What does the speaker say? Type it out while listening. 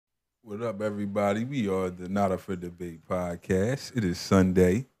What up, everybody? We are the Not Up for Debate podcast. It is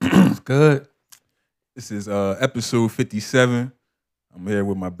Sunday. It's good. This is episode 57. I'm here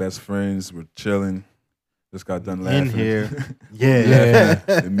with my best friends. We're chilling. Just got done laughing. In here. Yeah.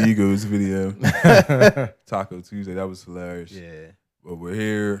 The Migos video. Taco Tuesday. That was hilarious. Yeah. But we're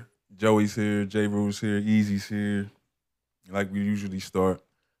here. Joey's here. J. Rose here. Easy's here. Like we usually start.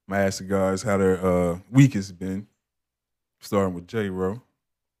 I'm gonna ask the guys how their week has been. Starting with J. Ro.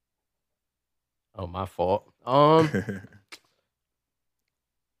 Oh, my fault. Nothing.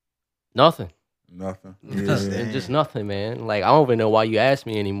 Nothing. Just nothing, man. Like I don't even know why you asked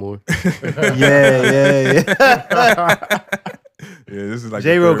me anymore. Yeah. Yeah, this is like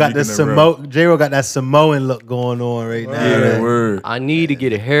J-Ro got J-Ro got that Samoan look going on right now. Yeah, man. word. I need to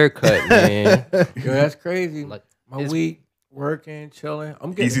get a haircut, man. Yo, that's crazy. Like, My it's- week, working, chilling.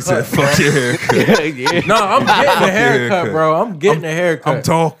 I'm getting Easy cut, said, fuck your haircut. yeah. No, I'm getting a your haircut, haircut. bro. I'm getting a haircut. I'm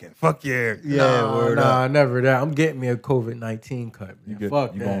talking. Fuck your haircut. Yeah, word nah, up. never that. I'm getting me a COVID-19 cut. Man.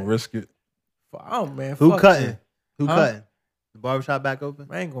 Fuck You that. gonna risk it? Oh man, Who fuck cutting? that. Who Huh? cutting? The barbershop back open?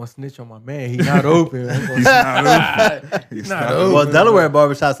 I ain't gonna snitch on my man. He not open. I ain't gonna He's not open. He's Not not open. open. Well, Delaware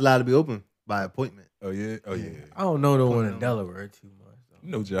barbershop's allowed to be open by appointment. Oh yeah. Oh yeah. I don't know the one in Delaware too much.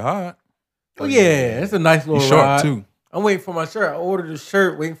 You know Jihad. Oh yeah, it's a nice little He's sharp ride. too. I'm waiting for my shirt. I ordered a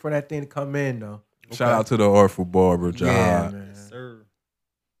shirt, waiting for that thing to come in though. Shout out to the artful barber Jihad. Yeah, man. Sir.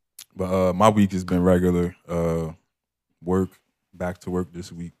 But my week has been regular. Work, back to work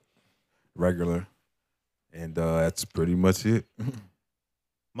this week, regular, and that's pretty much it.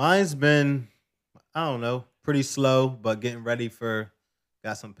 Mine's been, I don't know, pretty slow, but getting ready for,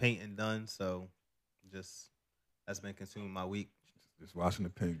 got some painting done, so just, that's been consuming my week. Just watching the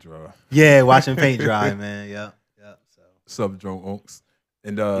paint dry. Yeah, watching paint dry, man. Yep. So. Sub Drunk Unks.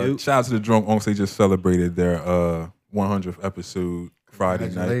 And Yup. shout out to the Drunk Unks. They just celebrated their 100th episode Friday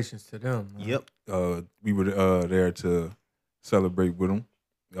night. Congratulations to them. Man. Yep. We were there to celebrate with them.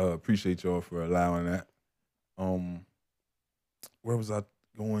 Appreciate y'all for allowing that. Where was I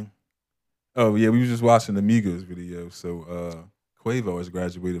going? Oh yeah, we was just watching the Migos video. So Quavo has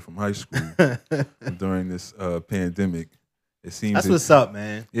graduated from high school during this pandemic. It seems That's what's up,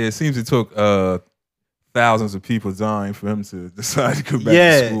 man. Yeah, it seems it took thousands of people dying for him to decide to go back to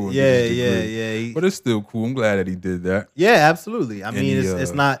Yeah, school. and yeah, get his yeah, degree. yeah. He- But it's still cool. I'm glad that he did that. Yeah, absolutely. I And mean, he,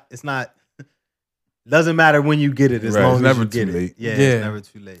 it's not doesn't matter when you get it as Right, long it's as never you get too it. late. Yeah, Yeah. it's never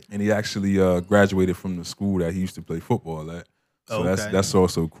too late. And he actually graduated from the school that he used to play football at. So Okay. that's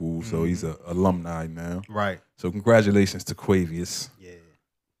also cool. So Mhm. he's an alumni now. Right. So congratulations to Quavius. Yeah.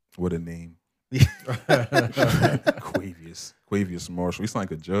 What a name. Quavius Marshall. He's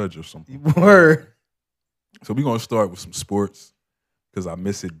like a judge or something. Word. So we're going to start with some sports because I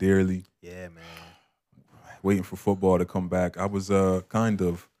miss it dearly. Yeah, man. Waiting for football to come back. I was kind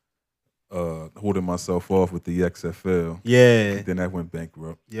of holding myself off with the XFL. Yeah. Then that went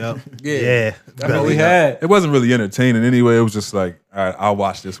bankrupt. Yep. Yeah. Yeah. That's what we had. It wasn't really entertaining anyway. It was just like, all right, I'll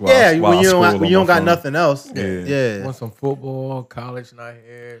watch this while Yeah, while when I you scroll don't, on when you my don't got phone. nothing else. Yeah. Yeah. Want some football, college not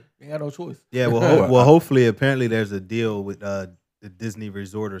here. Ain't got no choice. Yeah. Well, hopefully, apparently, there's a deal with the Disney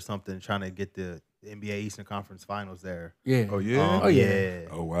Resort or something trying to get the NBA Eastern Conference Finals there. Yeah. Oh, yeah? Oh, yeah.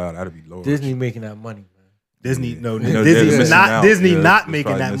 Oh, wow. That'd be low. Disney making that money, man. Disney, Yeah. no, You know, Disney's they're missing not out. Disney Yeah, not they're making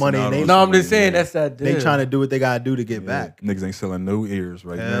probably that missing money. out And they on No, I'm something, just saying yeah. that's that deal. they trying to do what they gotta do to get Yeah. back. Niggas ain't selling no ears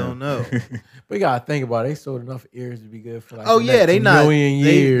right Hell now. no. But you gotta think about it. They sold enough ears to be good for like Oh the yeah, next they not million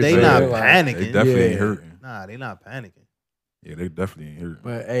they, years. they right? not Like, panicking. They definitely ain't Yeah. hurting. Nah, they not panicking. Yeah, they definitely ain't hurting.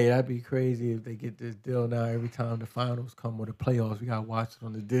 But hey, that'd be crazy if they get this deal now. Every time the finals come or the playoffs, we gotta watch it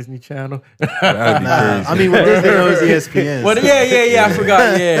on the Disney Channel. That'd be Nah, crazy. I mean, with Disney owns ESPN. But so- yeah, I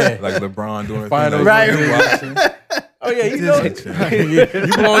forgot. Yeah. Like LeBron doing Finals, things like right. you watching. Oh yeah, you know it. Disney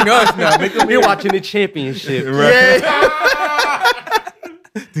You blowing us now. Make them We're watching the championship. Yeah.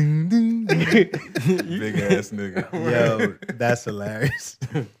 Big ass nigga. Yo, that's hilarious.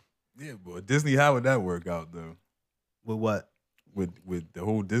 Yeah, boy. Disney, how would that work out though? With what? With the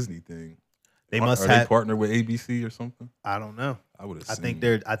whole Disney thing. They Are must they have. partnered with ABC or something? I don't know. I would have.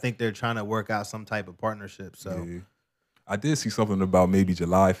 I think they're trying to work out some type of partnership. So Yeah. I did see something about maybe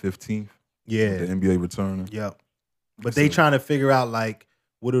July 15th. yeah, The NBA returning. yep. But they So- trying to figure out like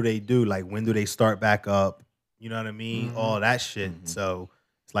what do they do? Like when do they start back up? You know what I mean? Mhm. All that shit. Mhm. So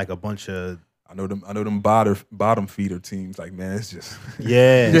it's like a bunch of I know them bottom feeder teams. Like, man, it's just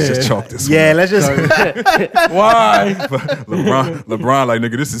Let's just chalk this. Yeah, let's just. Why? But LeBron, like,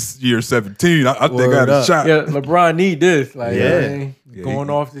 nigga, this is year 17. I think I Word had a up. shot. Yeah, LeBron need this. Like, Yeah. going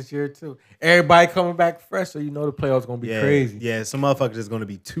off this year too. Everybody coming back fresh, so you know the playoffs gonna be crazy. Yeah, some motherfuckers is gonna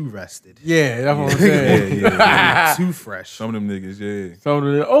be too rested. Yeah, that's what I'm saying. Yeah. Too fresh. Some of them niggas, yeah. So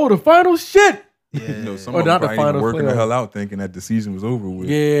the final shit. Yeah. You know, some Or of them not the probably even finals working the playoff. hell out thinking that the season was over with.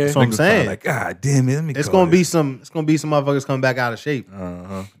 Yeah. That's what I'm Niggas saying. probably like, God damn it, let me It's call gonna be this. some motherfuckers coming back out of shape.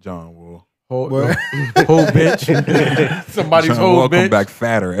 John Wall. Whole Word. bench. Somebody's John whole Wall come bench. back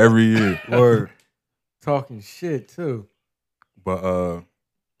fatter every year. Word. Talking shit too. But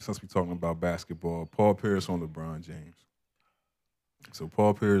since we're talking about basketball, Paul Pierce on LeBron James. So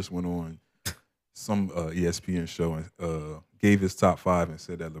Paul Pierce went on some ESPN show and gave his top 5 and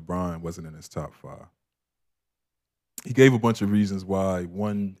said that LeBron wasn't in his top 5. He gave a bunch of reasons why.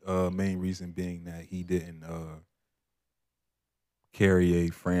 One main reason being that he didn't carry a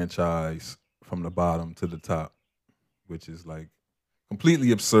franchise from the bottom to the top, which is like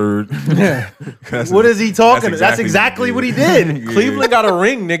completely absurd. What is he talking? That's exactly what he did. Yeah. Cleveland got a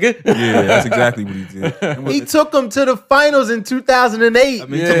ring, nigga. Yeah, that's exactly what he did. He took them to the finals in 2008. I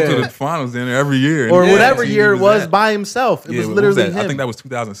mean, he took him to the finals in every year. or And whatever he year it was at. by himself. It Yeah, was what literally that? him. I think that was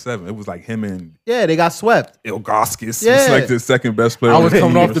 2007. It was like him and Yeah, they got swept. Ilgauskas. Yeah. It's like the second best player. I on was the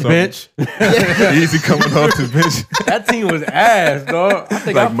coming team off or the something. bench. Easy coming off the bench. That team was ass, dog. I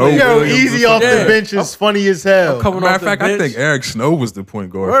think Like I Mo played Yo, Williams easy or off the something. bench is funny as hell. coming Matter off of the fact, bench. I think Eric Snow was the point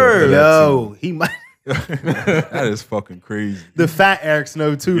guard. Word. For that Yo, he might. team. That is fucking crazy. The fat Eric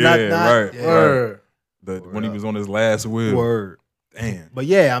Snow too. Yeah, not right. yeah. Word. When he was on his last wheel. Word. Damn. But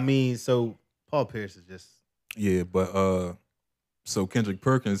yeah, I mean, so Paul Pierce is just Yeah, but so Kendrick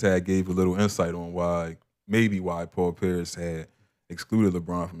Perkins gave a little insight on why Paul Pierce had excluded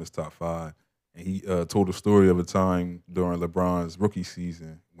LeBron from his top 5. And he told a story of a time during LeBron's rookie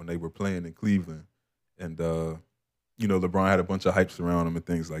season when they were playing in Cleveland. And, LeBron had a bunch of hypes around him and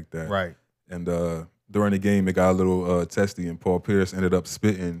things like that. right. And during the game, it got a little testy, and Paul Pierce ended up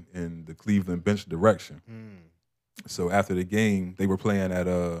spitting in the Cleveland bench direction. So after the game, they were playing at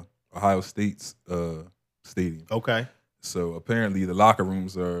Ohio State's stadium. Okay. So apparently the locker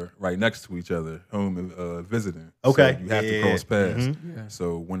rooms are right next to each other, home and visiting. Okay. So you have to Yeah. cross paths. Yeah.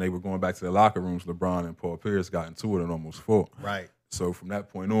 So when they were going back to the locker rooms, LeBron and Paul Pierce got into it and almost fought. Right. So from that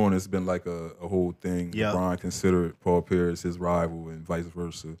point on, it's been like a whole thing. Yeah. LeBron considered Paul Pierce his rival and vice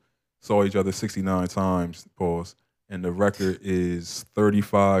versa. Saw each other 69 times, pause. And the record is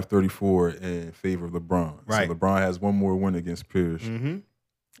 35-34 in favor of LeBron. Right. So LeBron has one more win against Pierce. Mm-hmm.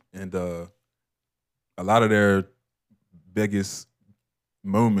 And a lot of their biggest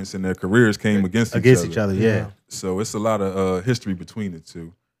moments in their careers came against Each other, yeah. Yeah. So it's a lot of history between the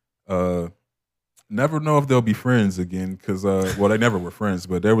two. Never know if they'll be friends again because, they never were friends.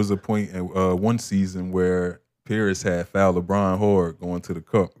 But there was a point in one season where Pierce had fouled LeBron hard going to the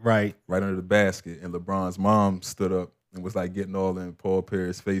cup, Right. right under the basket, and LeBron's mom stood up and was like getting all in Paul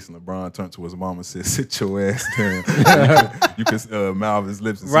Pierce's face, and LeBron turned to his mom and said, "Sit your ass down." you could mouth his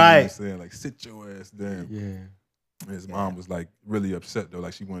lips and see what he's saying, like, "Sit your ass down." Yeah. And his mom was like really upset though,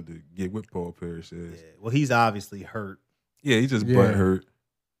 like she wanted to get with Paul Pierce. Yeah. Well, he's obviously hurt. Yeah, he just Yeah. butt hurt.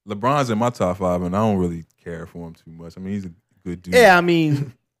 LeBron's in my top 5, and I don't really care for him too much. I mean, he's a good dude. Yeah, I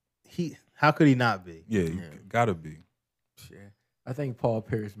mean, how could he not be? Yeah, you gotta be. Shit. I think Paul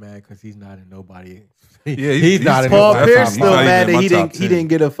Pierce mad because he's not in nobody. Yeah, he's not in Paul nobody. Pierce He's still not even mad in that my he top 10. didn't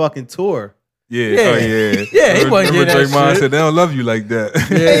get a fucking tour. Yeah, Yeah. oh yeah. Yeah, he wasn't Remember getting that Draymond shit. said they don't love you like that.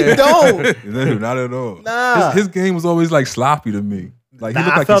 They don't. No, not at all. Nah. His game was always like sloppy to me. Like he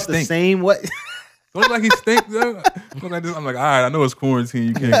looked I like felt he the stink. same way. Looked like he stink. Look like this. I'm like, all right, I know it's quarantine.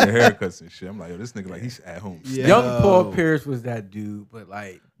 You can't get haircuts and shit. I'm like, yo, this nigga like he's at home. Yeah. Young Paul Pierce was that dude, but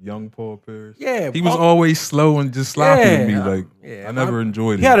like, Young Paul Pierce. yeah, He was Paul- always slow and just sloppy to me. Yeah, Like yeah. I never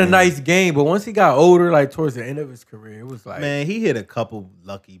enjoyed it. He had a nice game, but once he got older, like towards the end of his career, it was like, Man, he hit a couple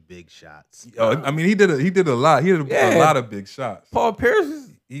lucky big shots. I mean, he did a lot. He did Yeah. a lot of big shots. Paul Pierce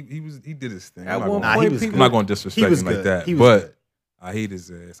is He did his thing. At I'm one not point, gonna- people- I'm not going to He disrespect was him like good. that. He was But good. I hate his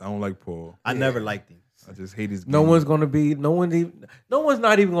ass. I don't like Paul. I never liked him. I just hate his. no game. one's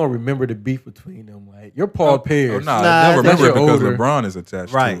not even gonna remember the beef between them. Like you're Paul Pierce. Nah, Nah, I remember that's it because older. LeBron is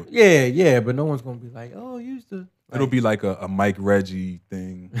attached Right. to it. Yeah, but no one's gonna be like, oh, you used to. It'll be like a Mike Reggie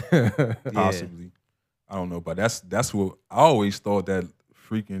thing, Yeah. possibly. I don't know, but that's what I always thought that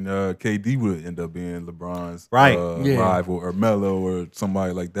freaking KD would end up being LeBron's Right. Yeah. rival or Melo or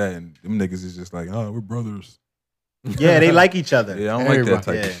somebody like that, and them niggas is just like, oh, we're brothers. Yeah, they like each other. Yeah, I don't like that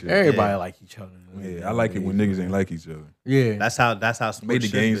type Yeah. of shit. Everybody Yeah. like each other. Yeah, I like it when niggas ain't like each other. Yeah. That's how sports Made the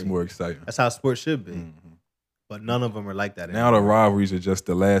should games be. more exciting. That's how sports should be. Mhm. But none of them are like that Now anymore. the rivalries are just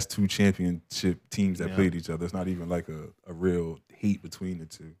the last two championship teams that Yeah. played each other. It's not even like a real hate between the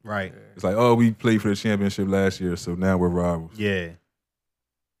two. Right. It's like, oh, we played for the championship last year, so now we're rivals. Yeah.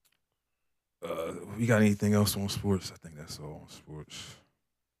 We got anything else on sports? I think that's all on sports.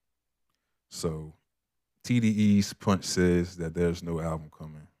 So, TDE's Punch says that there's no album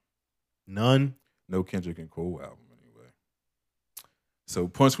coming. None. No Kendrick and Cole album, anyway. So,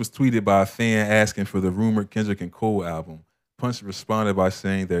 Punch was tweeted by a fan asking for the rumored Kendrick and Cole album. Punch responded by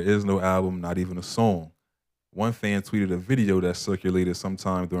saying there is no album, not even a song. One fan tweeted a video that circulated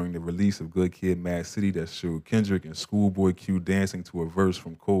sometime during the release of Good Kid, Mad City that showed Kendrick and Schoolboy Q dancing to a verse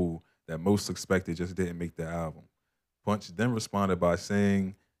from Cole that most suspected just didn't make the album. Punch then responded by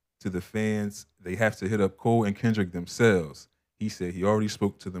saying to the fans they have to hit up Cole and Kendrick themselves. He said he already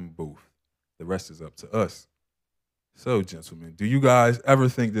spoke to them both. The rest is up to us. So, gentlemen, do you guys ever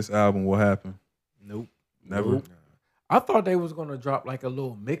think this album will happen? Nope. Never? Nope. I thought they was gonna drop like a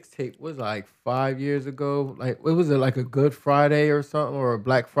little mixtape. Was like 5 years ago. Like what was it, like a Good Friday or something, or a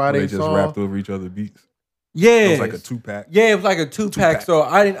Black Friday They just song? rapped over each other beats. Yeah, It was like a 2-pack. Yeah, it was like a two-pack. Two-pack. So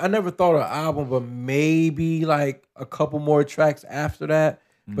I never thought of an album, but maybe like a couple more tracks after that.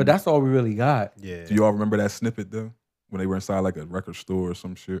 But that's all we really got. Yeah. Do you all remember that snippet though? When they were inside like a record store or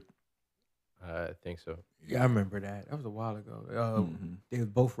some shit? I think so. Yeah, I remember that. That was a while ago. Mhm. They was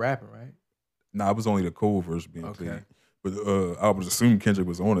both rapping, right? Nah, it was only the Cole verse being Okay. played. But I would assume Kendrick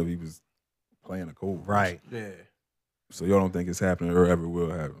was on it. He was playing a Cole verse. Right. Yeah. So y'all don't think it's happening or ever will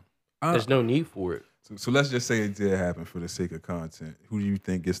happen. There's no need for it. So let's just say it did happen for the sake of content. Who do you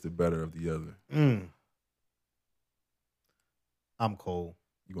think gets the better of the other? I'm Cole.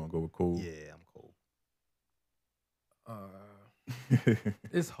 You gonna go with Cole? Yeah, I'm Cole.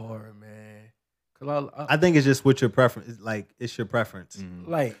 It's hard, man. Cause I think it's just what your preference. It's like it's your preference. Mhm.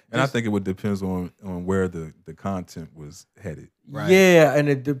 like, And I think it would depend on where the content was headed. Right. yeah, and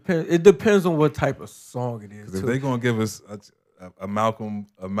it depends. It depends on what type of song it is. Because if too. they're gonna give us a Malcolm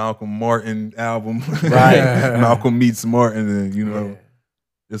Martin album, Right. Malcolm meets Martin, and Yeah.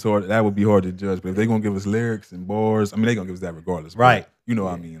 it's hard. That would be hard to judge. But if they're gonna give us lyrics and bars, I mean, they're gonna give us that regardless. but Right. You know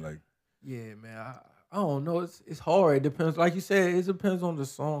what I Yeah. mean? Like, Yeah, man. I don't know. It's hard. It depends. Like you said, it depends on the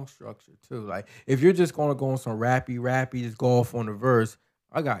song structure too. Like if you're just gonna go on some rappy, just go off on the verse.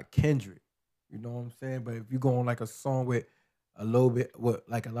 I got Kendrick. You know what I'm saying? But if you go on like a song with a little bit with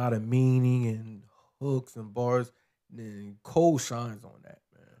like a lot of meaning and hooks and bars, then Cole shines on that,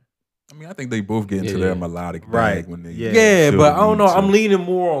 man. I mean, I think they both get into Yeah. their melodic bag Right. when they. Yeah. Yeah, feel but the I don't need know. to. I'm leaning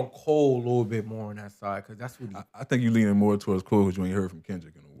more on Cole a little bit more on that side because that's what he. I think you leaning more towards Cole because you ain't heard from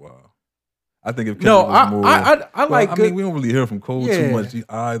Kendrick in a while. I think if Kendrick No, was more, I well, like I good. mean, we don't really hear from Cole too Yeah. much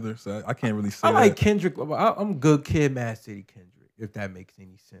either, so I can't really say. I like that. Kendrick. I'm Good Kid, Mad City Kendrick. If that makes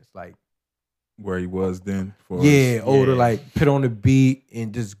any sense, like where he was then. yeah, older, yeah. like put on the beat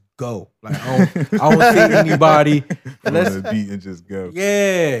and just go. Like I don't see anybody. on Unless, the beat and just go.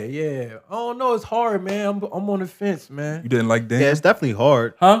 yeah. I don't know. It's hard, man. I'm on the fence, man. You didn't like Damn? Yeah, it's definitely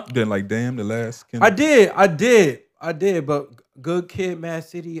hard. Huh? You didn't like Damn, the last Kendrick? I did. But Good Kid, Mad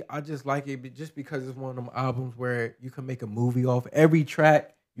City, I just like it just because it's one of them albums where you can make a movie off every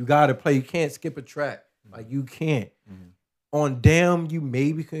track. You gotta play. You can't skip a track. Like you can't. Mhm. On Damn, you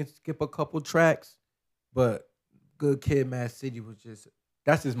maybe can skip a couple tracks, but Good Kid, Mad City was just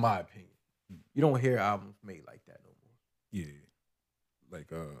that's just my opinion. You don't hear albums made like that no more. Yeah.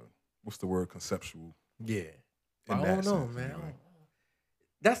 Like, what's the word? Conceptual. Yeah. In I that don't know, sense, man. anyway.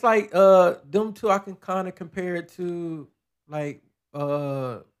 That's like them two I can kind of compare it to like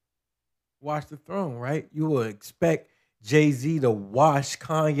Watch the Throne, right? You would expect Jay-Z to wash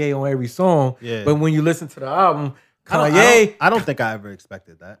Kanye on every song, Yeah. but when you listen to the album, I Kanye, don't think I ever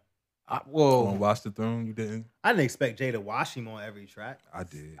expected that. On well, Watch the Throne, you didn't? I didn't expect Jay to wash him on every track. I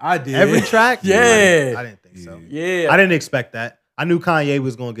did. I did Every track? Yeah. I didn't think so. Yeah, I didn't expect that. I knew Kanye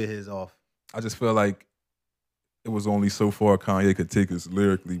was gonna get his off. I just feel like it was only so far Kanye could take us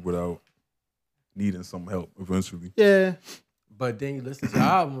lyrically without needing some help eventually. Yeah. But then you listen to the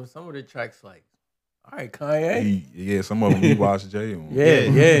album, some of the tracks like, all right, Kanye. Yeah, some of them he watched Jay on.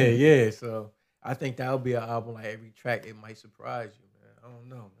 Yeah. So I think that would be an album like every track. It might surprise you, man. I don't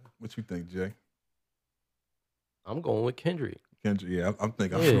know, man. What you think, Jay? I'm going with Kendrick. Kendrick, yeah, I'm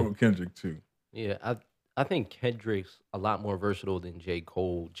thinking I'm Yeah. going with Kendrick too. Yeah, I think Kendrick's a lot more versatile than J.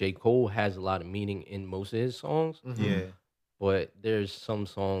 Cole. J. Cole has a lot of meaning in most of his songs, Yeah. but there's some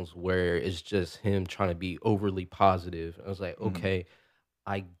songs where it's just him trying to be overly positive. I was like, Mhm. okay,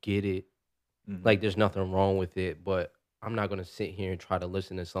 I get it, Like, there's nothing wrong with it, but I'm not gonna sit here and try to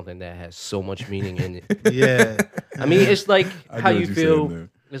listen to something that has so much meaning in it. Yeah. I mean, it's like I how get what you you're feel. saying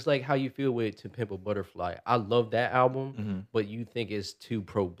It's like how you feel with "To Pimp a Butterfly." I love that album, there. but you think it's too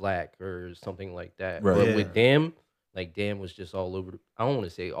pro-black or something like that. Right. But Yeah. with Damn, like Damn was just all over. I don't want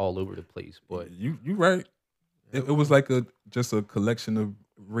to say all over the place, but You right. It was like just a collection of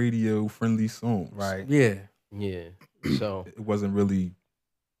radio friendly songs. Right. Yeah. yeah. So It wasn't really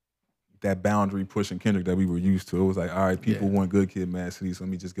that boundary pushing Kendrick that we were used to. It was like, all right, people Yeah. want Good Kid, Mad City, so let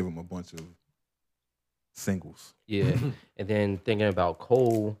me just give them a bunch of singles. yeah, and then thinking about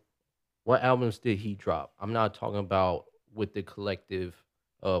Cole, what albums did he drop? I'm not talking about with the collective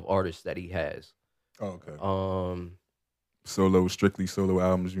of artists that he has. Oh, okay. Strictly solo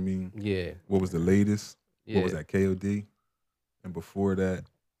albums, you mean? Yeah, What was the latest? yeah, What was that, KOD? And before that,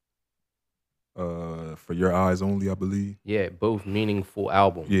 For Your Eyes Only, I believe. yeah, both meaningful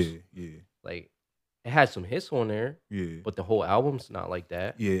albums. Yeah. Like it had some hits on there, Yeah. but the whole album's not like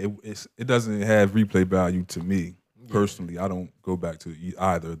that. Yeah, it doesn't have replay value to me. Personally, I don't go back to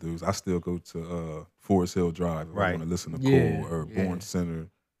either of those. I still go to Forest Hill Drive if I Right. want to listen to Yeah, Cole or yeah. Born Center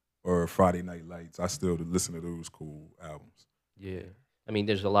or Friday Night Lights. I still listen to those cool albums. Yeah. I mean,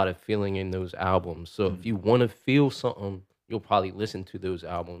 there's a lot of feeling in those albums. So Mm-hmm. if you want to feel something, you'll probably listen to those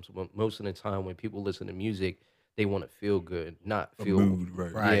albums. But most of the time, when people listen to music, they want to feel good, not A feel mood,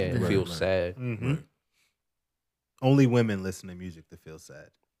 right? Right. yeah, feel right. sad. Mhm. Right. Only women listen to music to feel sad.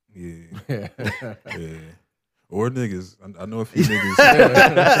 Yeah, yeah. Or niggas. I know a few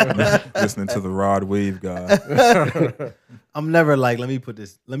niggas listening to the Rod Wave guy. I'm never like, let me put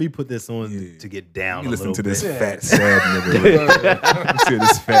this on Yeah. to get down You a listen little to this bit. fat sad nigga. You see what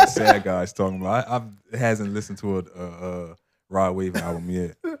this fat sad guy's talking about. I hasn't listened to a Rod Wave album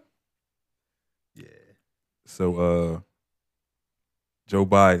yet. Yeah. So Joe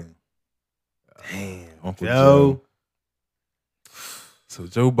Biden. Damn. Uncle Joe. Joe. So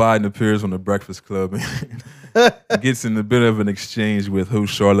Joe Biden appears on the Breakfast Club and gets in a bit of an exchange with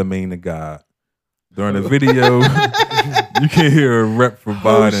host Charlemagne the God. During the video, you can hear a rep for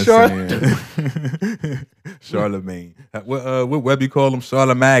Biden saying Charlemagne. What Webby call him?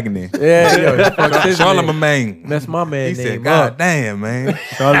 Charlemagne. Yeah, fuck his name. Charlemagne. That's my man He name. said, God up. damn, man.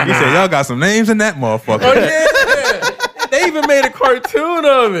 He said, y'all got some names in that motherfucker. Oh yeah, they even made a cartoon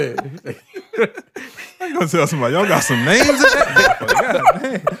of it. How you gonna tell somebody, y'all got some names in that motherfucker? God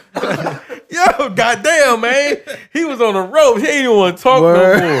damn. Yo, goddamn, man, he was on the rope. He ain't even want to talk no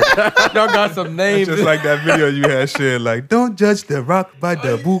more. Y'all got some names. Just like that video you had shared, like, don't judge the rock by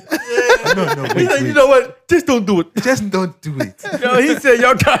the book. No, He said, you know what? Just don't do it. Just don't do it. Yo, he said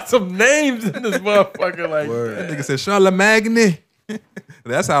y'all got some names in this motherfucker. Like, That nigga said Charlemagne.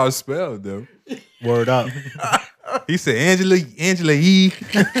 That's how it's spelled, though. Word up. He said Angela E.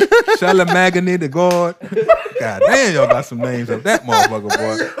 Charlemagne the God. God damn, y'all got some names of that motherfucker,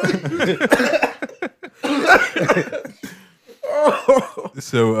 boy.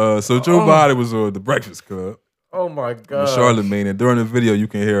 So Joe Biden was on the Breakfast Club oh my god, with Charlemagne, and during the video, you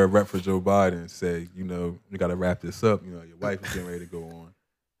can hear a rep for Joe Biden say, you know, you got to wrap this up. You know, your wife is getting ready to go on.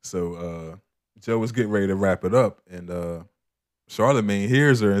 So Joe was getting ready to wrap it up, and Charlemagne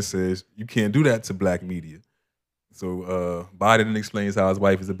hears her and says, "You can't do that to black media." So Biden explains how his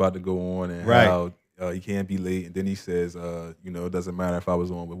wife is about to go on and how he can't be late, and then he says, you know, it doesn't matter if I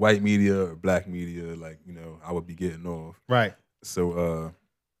was on with white media or black media, like, you know, I would be getting off. Right. So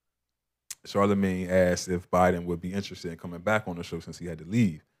Charlemagne asked if Biden would be interested in coming back on the show since he had to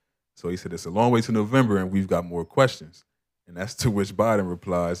leave. So he said, it's a long way to November and we've got more questions. And that's to which Biden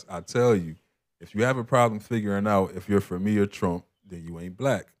replies, I tell you, if you have a problem figuring out if you're for me or Trump, then you ain't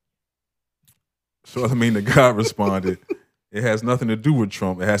black. Charlemagne the God responded, it has nothing to do with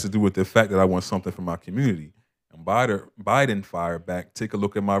Trump. It has to do with the fact that I want something for my community. And Biden fired back, take a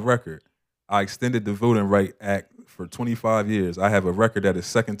look at my record. I extended the Voting Rights Act for 25 years. I have a record that is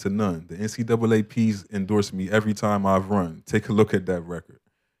second to none. The NCAAP's endorsed me every time I've run. Take a look at that record.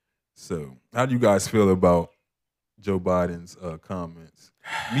 So how do you guys feel about Joe Biden's comments?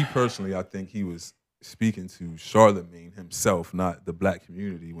 Me personally, I think he was speaking to Charlemagne himself, not the black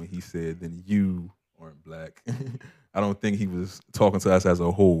community, when he said, then you aren't black. I don't think he was talking to us as a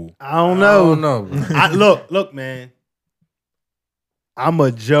whole. I don't know. Look, man. I'm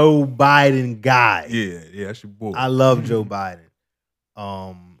a Joe Biden guy. Yeah, that's your boy. I love Joe Biden.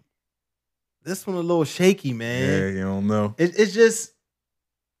 This one a little shaky, man. Yeah, you don't know. It's just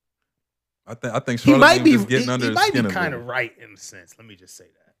I think he might Charlemagne be was getting under he his might skin be a kind little. of right in a sense. Let me just say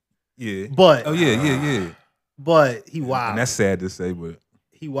that. Yeah. But Oh yeah. But he wild. And that's sad to say, but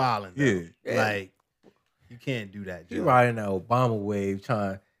He wilding. yeah. Like you can't do that, he Joe. riding that Obama wave,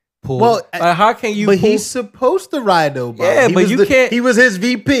 trying pull. Well, like, how can you? But pull? he's supposed to ride though. Bob. Yeah, He but was you can't. He was his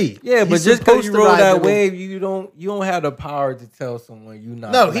VP. Yeah, but He's just because supposed you to roll ride that the- wave, you don't have the power to tell someone you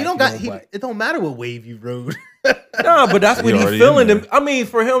not. No, black, he don't you got. black. It don't matter what wave you rode. No, but that's what He he's already feeling. in there. I mean,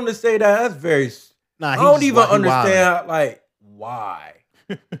 for him to say that, that's very. Nah, I he don't just even wa- he understand. Like, why?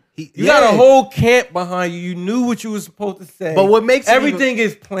 He- You got yeah. a whole camp behind you. You knew what you were supposed to say. But what makes it everything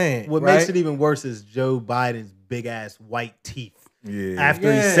is planned. What right? makes it even worse is Joe Biden's big ass white teeth. Yeah.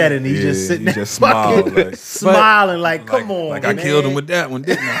 After he Yeah. said it, and he's just sitting he there just smiled, fucking like- smiling like, come on, Like I man. killed him with that one,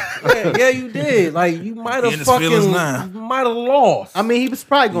 didn't I? yeah, you did. Like, you might in have his feelings fucking, now. you might have lost. I mean, he was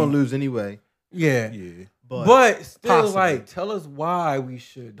probably gonna lose anyway. yeah. Yeah. But still, possibly. like, tell us why we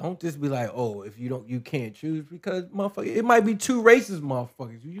should. Don't just be like, oh, if you can't choose, because motherfucker, it might be two racist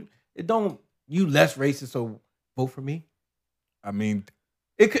motherfuckers. You less racist, so vote for me. I mean,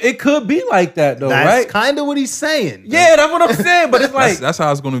 It could be like that though, That's right? kind of what he's saying. Yeah, that's what I'm saying. But it's like, that's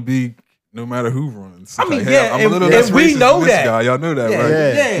how it's gonna be no matter who runs. I mean, Like, yeah, I'm a little and less we racist know than this that. guy. Y'all know that, yeah,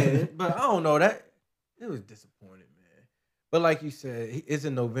 right? yeah. But I don't know that. It was disappointing, man. But like you said, it's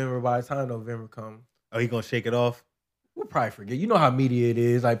in November. By the time November comes, Oh, he gonna shake it off? we'll probably forget. You know how media it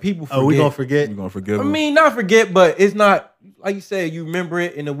is. Like, people forget. Oh, we gonna forget? We're gonna forgive I him. mean, not forget, but it's not like you said. You remember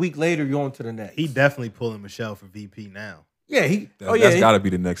it, and a week later, you're on to the next. He definitely pulling Michelle for VP now. yeah, he. That's got to be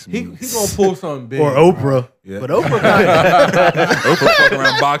the next He move. gonna pull something big. Or Oprah. Yeah. But Oprah kinda, Oprah fuck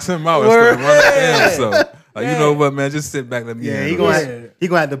around, box him out, and Word. start running down. So, like, Yeah. you know what, man? Just sit back, let me. yeah, he handle gonna this. have, he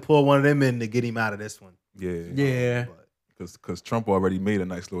gonna have to pull one of them in to get him out of this one. Yeah, Yeah. But, because Trump already made a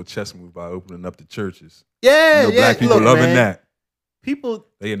nice little chess move by opening up the churches. yeah, You know, yeah. black people look, loving man, that. People,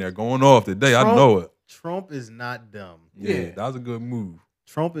 They in there going off today. I Trump- know it. Trump is not dumb. Yeah, that was a good move.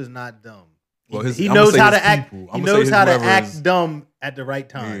 Trump is not dumb. Well, he I'ma knows say how his to act. people. He I'ma say knows how to whoever act is- dumb at the right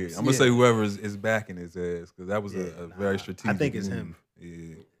Yeah, times. I'm gonna say whoever is backing his ass because that was Yeah, a nah, very strategic. I think it's move. him.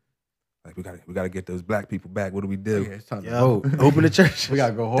 Yeah, like we gotta get those black people back. What do we do? Yeah, it's time to Yeah. vote. Open the church. We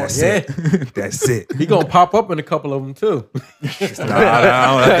gotta go hard. That's Yeah, it. That's it. he gonna pop up in a couple of them too. I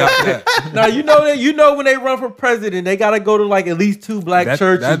doubt that. Now you know that when they run for president, they gotta go to like at least two black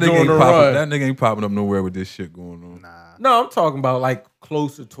churches that nigga during ain't the popping. run. That nigga ain't popping up nowhere with this shit going on. Nah. No, I'm talking about like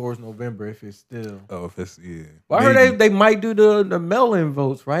closer towards November if it's still. Oh, if it's yeah. Well, I heard Maybe. they might do the mail-in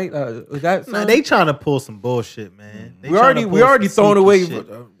votes, right? Is that Nah, something? they trying to pull some bullshit, man. They we tryna already pull some throwing sneaky away.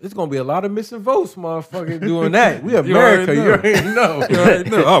 shit. It's gonna be a lot of missing votes, motherfucker, doing that. We You already America, know. you already know. You already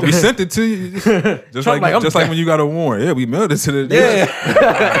know. Oh, we sent it to you. Just Trump like I'm- when you got a warrant. Yeah, we mailed it to the.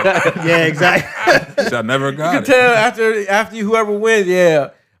 Yeah, Yeah, exactly. I never you got can it. tell after whoever wins,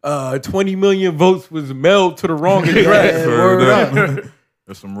 20 million votes was mailed to the wrong address. Yeah, Word word up.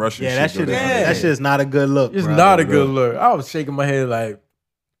 There's some Russian Yeah, that shit. shit. going on. Yeah. That shit is not a good look. It's bro. not a bro. good look. I was shaking my head like,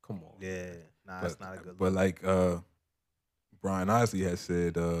 come on. Yeah, nah, it's not a good But look. like Brian Isley has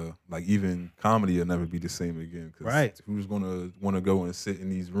said, like even comedy will never be the same again. 'Cause Right. Who's gonna want to go and sit in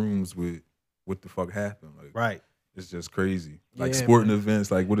these rooms with what the fuck happened? Like, Right. it's just crazy. Like Yeah, sporting man.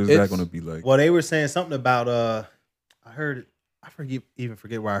 events, like what is It's- that gonna be like? Well, they were saying something about I heard it. I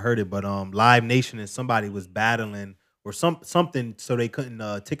forget where I heard it, but Live Nation and somebody was battling or something, so they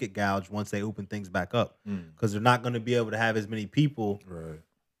couldn't ticket gouge once they open things back up because they're not going to be able to have as many people. Right.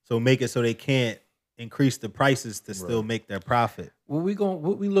 So make it so they can't increase the prices to still make their profit. What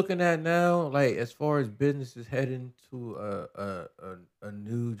we looking at now, like as far as businesses heading to a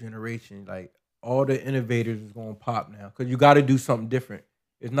new generation, like all the innovators is gonna pop now because you got to do something different.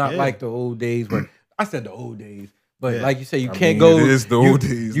 It's not Yeah. like the old days where I said the old days, but Yeah. like you say, you I can't mean, go. it is the you, old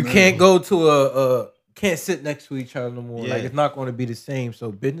days You now. can't go to a can't sit next to each other no more. Yeah. Like it's not going to be the same.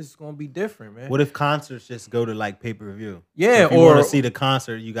 So business is going to be different, man. What if concerts just go to like pay per view? Yeah, if you or want to see the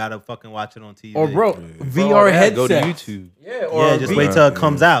concert, you gotta fucking watch it on TV. or bro, Yeah. VR headsets. Go to YouTube. Yeah, or Yeah, just V- wait till it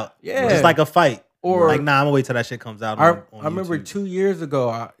comes out. Yeah. just like a fight. Or- like, nah, I'm gonna wait till that shit comes out. I on remember YouTube. 2 years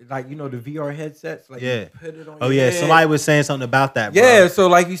ago, the VR headsets. Like Yeah. you put it on. Oh your yeah, head. somebody was saying something about that. Bro. Yeah, so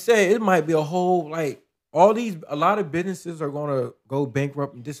like you said, it might be a whole like a lot of businesses are gonna go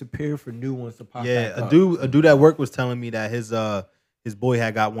bankrupt and disappear for new ones to pop. Yeah, back a up. dude at work was telling me that his boy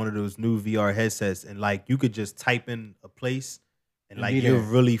had got one of those new VR headsets, and like you could just type in a place, and And like be you're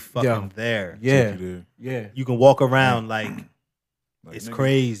there. really fucking Yeah. there. Yeah, Take you yeah, You can walk around like there. it's Like, nigga,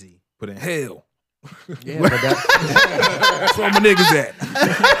 crazy. Put in hell. yeah. But that, That's where my niggas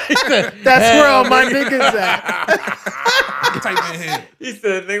at. That's where all my niggas at. Type in hell. he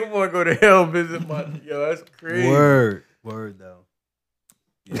said, "Nigga, want to go to hell visit my yo." That's crazy. Word though.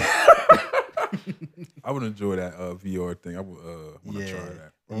 I would enjoy that VR thing. I would want to Yeah. try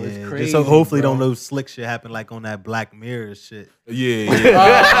that. Bro, it's Yeah, crazy, just so hopefully bro. don't no slick shit happen like on that Black Mirror shit. Yeah.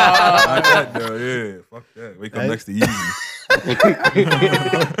 Like that, though, yeah. Fuck that. Wake up Hey. next to Easy.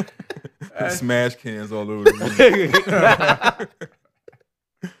 Smash cans all over the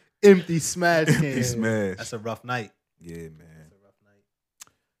room. Empty smash can. Empty smash. That's a rough night. Yeah, man. That's a rough night.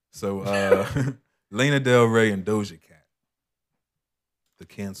 So Lana Del Rey and Doja Cat. The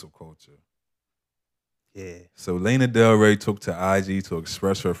cancel culture. Yeah. So Lana Del Rey took to IG to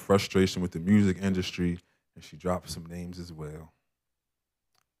express her frustration with the music industry, and she dropped some names as well.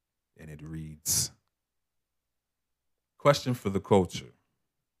 And it reads, question for the culture.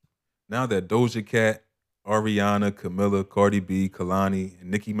 Now that Doja Cat, Ariana, Camilla, Cardi B, Kalani, and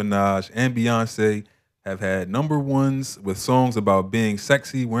Nicki Minaj, and Beyonce have had number ones with songs about being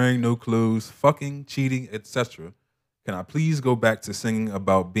sexy, wearing no clothes, fucking, cheating, etc., can I please go back to singing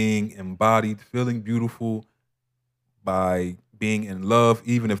about being embodied, feeling beautiful by being in love,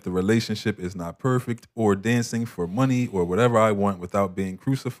 even if the relationship is not perfect, or dancing for money or whatever I want without being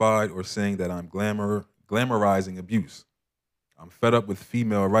crucified or saying that I'm glamorizing abuse? I'm fed up with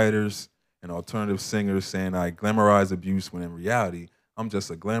female writers and alternative singers saying I glamorize abuse when in reality, I'm just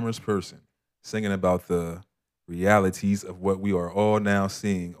a glamorous person singing about the realities of what we are all now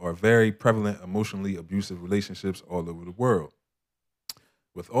seeing are very prevalent emotionally abusive relationships all over the world.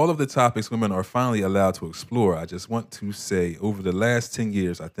 With all of the topics women are finally allowed to explore, I just want to say over the last 10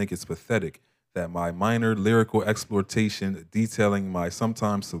 years, I think it's pathetic that my minor lyrical exploitation detailing my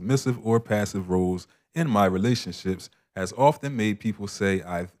sometimes submissive or passive roles in my relationships has often made people say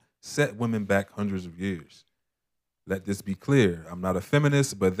I've set women back hundreds of years. Let this be clear. I'm not a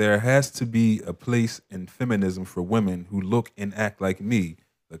feminist, but there has to be a place in feminism for women who look and act like me,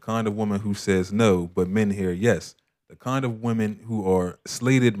 the kind of woman who says no, but men hear yes, the kind of women who are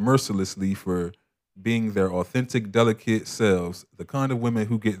slated mercilessly for being their authentic, delicate selves, the kind of women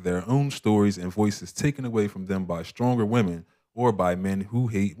who get their own stories and voices taken away from them by stronger women or by men who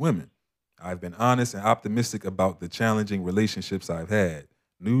hate women. I've been honest and optimistic about the challenging relationships I've had.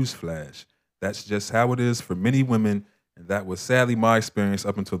 Newsflash. That's just how it is for many women, and that was sadly my experience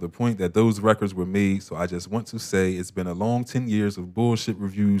up until the point that those records were made, so I just want to say it's been a long 10 years of bullshit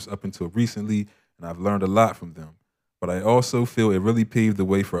reviews up until recently, and I've learned a lot from them. But I also feel it really paved the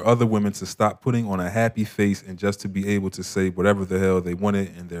way for other women to stop putting on a happy face and just to be able to say whatever the hell they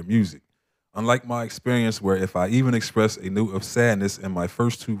wanted in their music. Unlike my experience where if I even expressed a note of sadness in my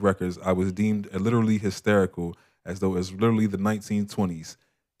first two records, I was deemed literally hysterical as though it's literally the 1920s.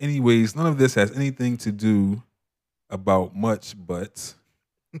 Anyways, none of this has anything to do about much, but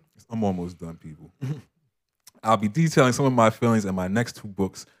I'm almost done, people. I'll be detailing some of my feelings in my next two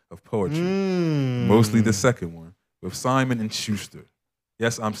books of poetry, mostly the second one, with Simon & Schuster.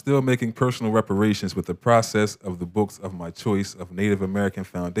 Yes, I'm still making personal reparations with the process of the books of my choice of Native American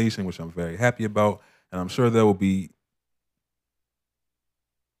Foundation, which I'm very happy about, and I'm sure there will be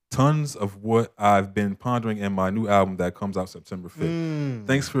tons of what I've been pondering in my new album that comes out September 5th.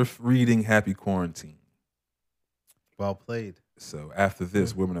 Thanks for reading. Happy quarantine. Well played. So after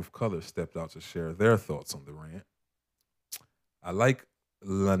this, women of color stepped out to share their thoughts on the rant. I like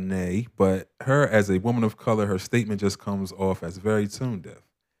Lanae, but her as a woman of color, her statement just comes off as very tone deaf.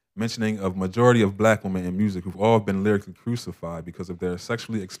 Mentioning of majority of black women in music who've all been lyrically crucified because of their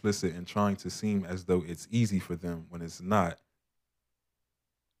sexually explicit and trying to seem as though it's easy for them when it's not.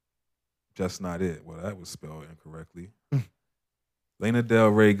 Just not it. Well, that was spelled incorrectly. Lana Del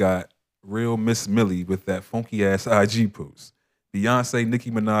Rey got real Miss Millie with that funky ass IG post. Beyonce, Nicki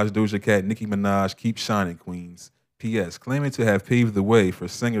Minaj, Doja Cat, Nicki Minaj, keep shining, queens. P.S. Claiming to have paved the way for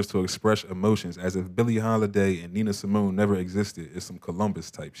singers to express emotions as if Billie Holiday and Nina Simone never existed is some Columbus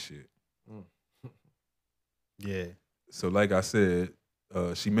type shit. Yeah. So like I said,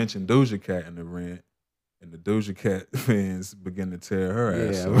 she mentioned Doja Cat in the rant, and the Doja Cat fans begin to tear her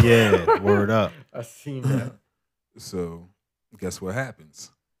ass up. Yeah, word up. I seen that. So guess what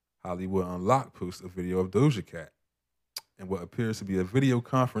happens? Hollywood Unlocked posts a video of Doja Cat and what appears to be a video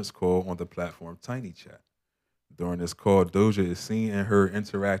conference call on the platform Tiny Chat. During this call, Doja is seen and heard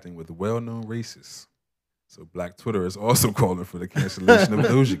interacting with well-known racists. So Black Twitter is also calling for the cancellation of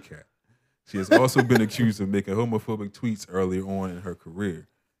Doja Cat. She has also been accused of making homophobic tweets earlier on in her career.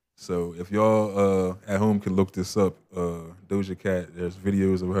 So if y'all at home can look this up, Doja Cat, there's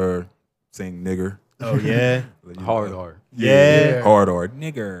videos of her saying nigger. Oh, yeah? Hard R. Yeah. Hard R,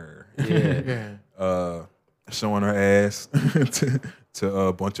 nigger. Yeah. Showing her ass to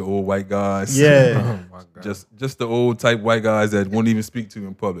a bunch of old white guys. Yeah. Oh my God. Just the old type white guys that won't even speak to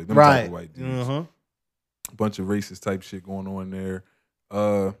in public. Them type of white dudes. A bunch of racist type shit going on there.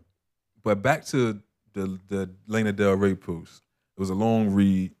 But back to the Lana Del Rey post. It was a long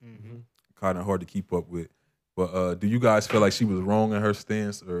read, kind of hard to keep up with. But do you guys feel like she was wrong in her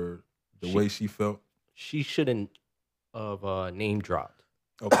stance or the way she felt? She shouldn't name dropped.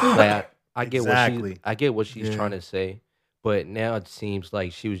 Okay. Like I get Exactly. I get what she's Yeah. trying to say, but now it seems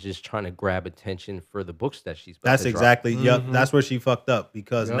like she was just trying to grab attention for the books that she's about That's to exactly. Yep. Mhm. That's where she fucked up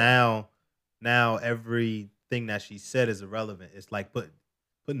because Yep. now everything that she said is irrelevant. It's like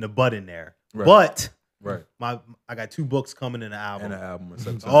putting the butt in there. Right. But Right. I got 2 books coming in the album. And an album or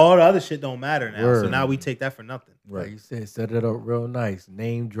something. All the other shit don't matter now. So Word. now we take that for nothing. Like Right. you said, set it up real nice.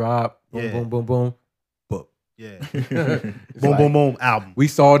 Name drop. Boom, Yeah. boom, boom, boom. Book. Yeah. It's Boom, like, boom, boom. Album. We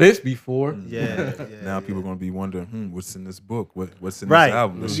saw this before. Yeah. Now people are gonna be wondering, what's in this book? What's in Right. this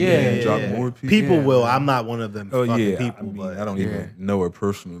album? Does she Yeah, name drop yeah. more people? People Yeah, will. man. I'm not one of them Oh fucking yeah, people. I mean, but I don't Yeah. even know her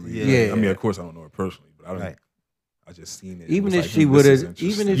personally. Yeah. I mean, of course I don't know her personally, but I don't. Right. I just seen it. Even It if was she like, would this is have,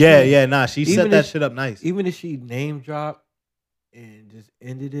 interesting. even if yeah. Nah, she even set if that she- shit up nice. even if she name dropped and just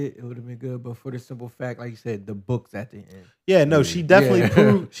ended it, it would have been good. But for the simple fact, like you said, the books at the end. Yeah, no, she definitely Yeah.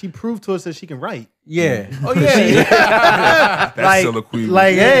 proved. She proved to us that she can write. Yeah. Oh She- yeah. That soliloquy was-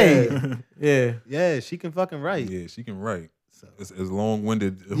 like, hey, yeah. yeah, she can fucking write. Yeah, she can write. So, It's a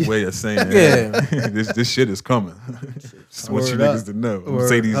long-winded way of saying, Yeah. this shit is coming. Just want you Word up. niggas to know. I'm gonna Word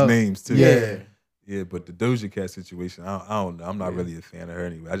say these up. names too. Yeah. Yeah, but the Doja Cat situation, I don't know. I'm not Yeah. really a fan of her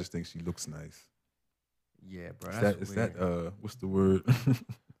anyway. I just think she looks nice. Yeah, bro. Is that what's the word?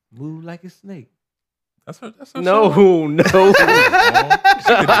 Move like a snake. That's her shit? No.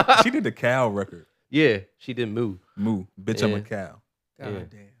 She did the cow record. Yeah, she didn't move. Moo, bitch, I'm a Yeah. cow. God Yeah.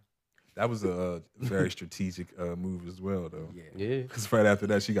 damn. That was a very strategic move as well, though. Yeah. Yeah. Because right after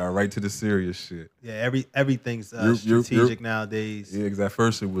that, she got right to the serious shit. yeah, everything's You're- strategic nowadays. Yeah, because at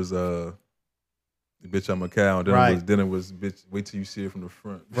first it was bitch, I'm a cow. And then Right. it was bitch, wait till you see it from the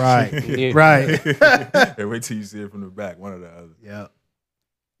front. Right, Yeah. right. And wait till you see it from the back. One or the other. Yeah,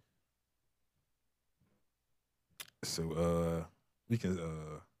 So we can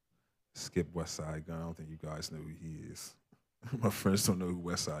skip West Side Gun. I don't think you guys know who he is. My friends don't know who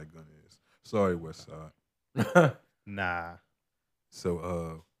West Side Gun is. Sorry, West Side. nah.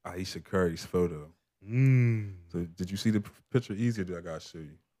 So Aisha Curry's photo. Mm. So did you see the picture easy or did I gotta show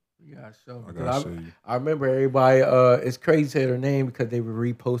you? You gotta show me. I 'Cause gotta show you. I remember everybody. It's crazy to say her name because they were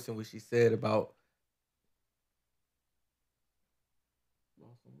reposting what she said about.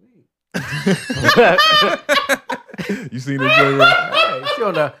 You seen it, J. Ray? Hey,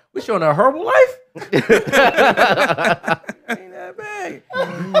 she on a Herbalife? Ain't that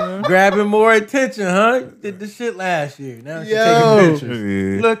bad. Grabbing more attention, huh? Did the shit last year. Now she's Yo. taking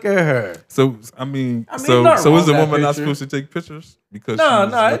pictures. Yeah. Look at her. So I mean, nothing so wrong is the with that woman not picture. supposed to take pictures because No,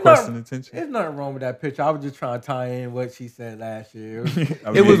 she's no, it's requesting not. attention? There's nothing wrong with that picture. I was just trying to tie in what she said last year.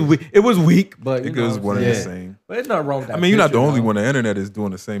 I It was mean, weak. It was weak, but It you goes know one what and I'm the saying. same. But it's nothing wrong with that. I mean, you're not the picture, only though. one. The internet is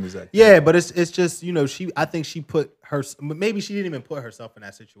doing the same exact. Yeah, but it's just I think she put her, maybe she didn't even put herself in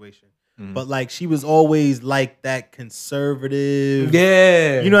that situation, Mhm. but like she was always like that conservative.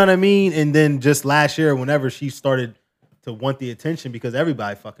 Yeah, You know what I mean? And then just last year, whenever she started to want the attention because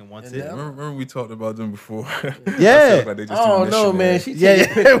everybody fucking wants And it. now- Remember we talked about them before. Yeah. I feel like they just I too don't know, man. missionary. She Yeah,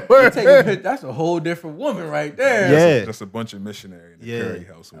 taking yeah, word. pictures. That's a whole different woman right there. Yeah. Just a bunch of missionary in the Yeah. Curry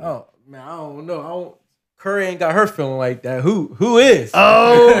household. Oh man, I don't know. Curry ain't got her feeling like that. Who is?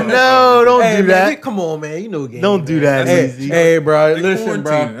 Oh no! Don't Hey, do man, that. come on, man. You know game. Don't do man. that, Hey, Easy. hey, bro. They Listen, quarantining.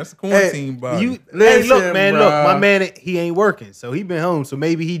 bro. That's a quarantine body. Hey, Listen, look, man. Look, bruh. my man, he ain't working, so he been home. So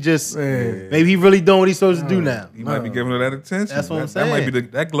maybe he just, Man. maybe he really doing what he's supposed to do now. He might be giving her that attention. That's what I'm That might be saying.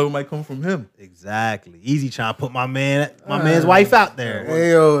 that glow might come from him. Exactly. Easy trying to put my man's wife out there.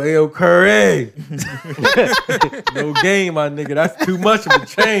 Hey yo, Curry. No game, my nigga. That's too much of a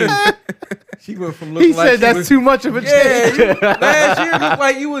change. She went from looking He like said she that's was, too much of a Yeah, change. last year looked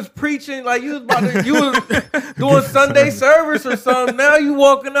like you was preaching, like you was about to, you was doing Sunday service or something. Now you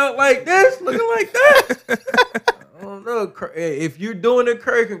walking out like this, looking like that. I don't know. Hey, if you're doing it,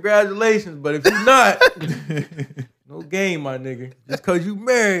 Curry, congratulations. But if you're not, no game, my nigga. Just cause you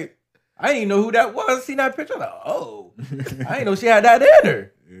married. I didn't even know who that was. I seen that picture. I'm like, oh, I didn't know she had that in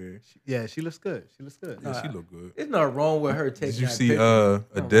her. Yeah, Yeah, she looks good. She looks good. yeah, she look good. There's nothing wrong with her taking. Did you that see picture.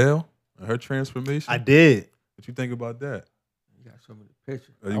 Adele and her transformation? I did. What you think about that? You gotta show me the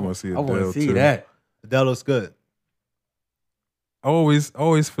picture. Oh, you wanna see I want Adele, to see too? that. Adele looks good. I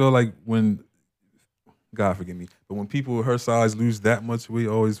always feel like when, God forgive me, but when people her size lose that much weight,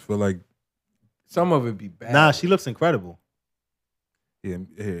 I always feel like, Some of it be bad. Nah, she looks incredible. yeah.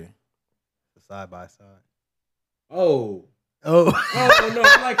 Side by side. Oh. Oh, Oh no,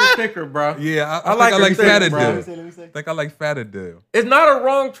 I like a thicker, bro. Yeah, I like her like thick, Fat bro. Adele. Let me Let me see. I think I like Fat Adele. It's not a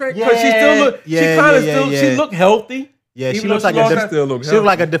wrong trick because she Yeah, still look. yeah, she kind of yeah, still. yeah. She look healthy. Yeah, she Even looks though like she a lost different. her- Still look She looks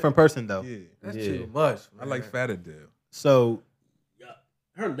like a healthy. different person though. Yeah, That's Yeah. too much. I like man. Fat Adele. So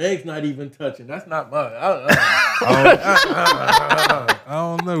Her legs not even touching. That's not mine. I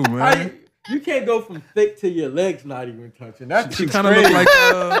don't know, man. You can't go from thick to your legs not even touching. That's She too kind of crazy. look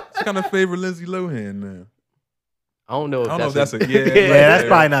like she kind of favor Lindsay Lohan now. I don't know if I don't know if that's that's a Yeah, that's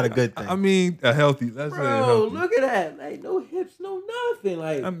probably not a good thing. I mean, a healthy. That's a Bro, healthy. look at that. Like no hips, no nothing.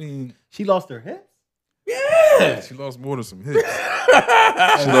 Like I mean, She lost her hips. yeah. she lost more than some hips.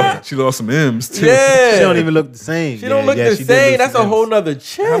 she lost some M's too. Yeah. She don't even look the same. She don't look yeah, the she did same. lose That's some a whole hips. nother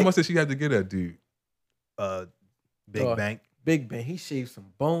chick. How much did she have to get that dude? Big Dog. Bank. Big Ben, he shaved some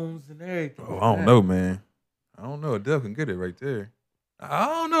bones and everything. Oh, I don't know, man. I don't know. Adele can get it right there. I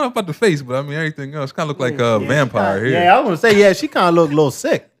don't know about the face, but I mean everything else kind of look like a vampire here. Yeah, I was gonna say, yeah, she kind of look a little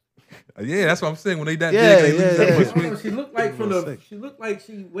sick. Yeah, that's what I'm saying. When they that Yeah, big, they lose that yeah. much I don't know, weight. she looked like from Little the. sick. She looked like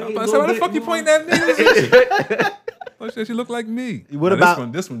she weighed. I'm a about to say, little why the bit fuck you more. pointing at me? Oh shit, she look like me. What Now,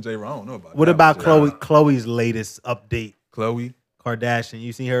 about- this one, J-Rock? I don't know about. What that about one, J-Rock. Chloe's latest update? Chloe? Kardashian,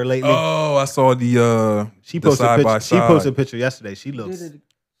 you seen her lately? Oh, I saw the she the posted a side by picture. She side. posted a picture yesterday. She She looks. did it.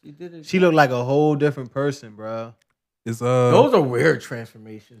 She did it. She looked like a whole different person, bro. Is Those are weird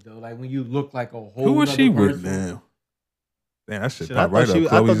transformations, though. Like when you look like a whole. who is she nother with person. now? Damn, that shit Shit, I pop right thought up. she- I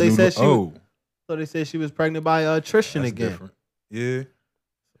thought Chloe's they new said look- she was- Oh, So they said she was pregnant by Tristan that's again. different. Yeah.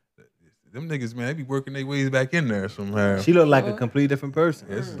 Them niggas, man, they be working their ways back in there somehow. She looked like a What? complete different person.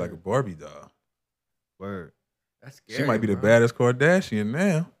 Yeah, this is like a Barbie doll. Word. That's scary, She might be the bro. baddest Kardashian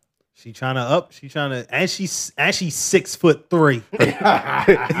now. She trying to up. She trying to, and she's 6'3". You know what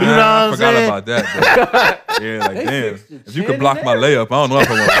I I'm forgot saying? about that. Though. Yeah, like They damn. fixed your If you chin could block in my there. layup, I don't know if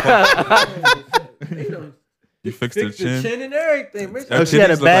I want to fuck. They done You fixed her fixed the chin. chin and everything. Bitch. Her Oh, she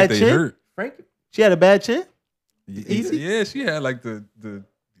had a titties look bad like chin? They hurt. Frank, She had a bad chin. Easy? Yeah, she had like the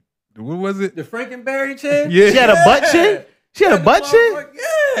what was it? the Frankenberry chin. Yeah. She had a butt chin. She had a butt chin.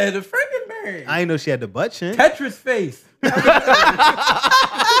 Yeah, the Frankenberry. I didn't know she had the butt chin. Tetris face.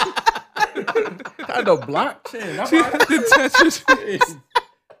 Kind of block chin. That's why The Tetris face.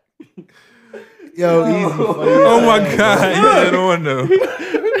 Yo, easy. Oh my god, you had on though.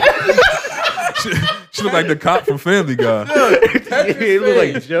 she looked like the cop from Family Guy. Tetris look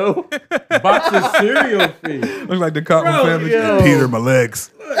like face. Joe. Box of cereal face. Looks like the cop Bro, from Family yo. Guy. Peter, my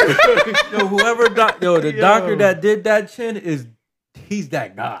legs. Yo, whoever the doctor that did that chin he's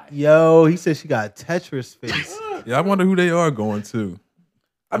that guy. Yo, he said she got Tetris face. Yeah, I wonder who they are going to.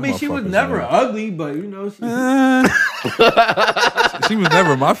 I mean, she was Motherfuckers, never man. ugly, but you know, she. She was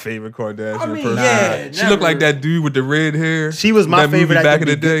never my favorite Kardashian I mean, person. yeah, She looked like never. that dude with the red hair. She was my that movie favorite at back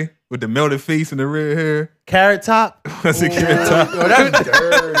the in the day with the melted face and the red hair. Carrot Top. That's a Carrot Top. Yo, that's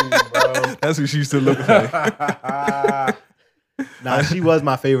dirty, bro. That's what she used to look like. Nah, she was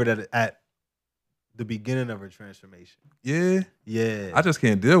my favorite at the beginning of her transformation. Yeah, Yeah. I just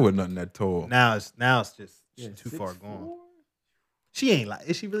can't deal with nothing that tall. now it's just Yeah, too far 6'4"? gone. She ain't like.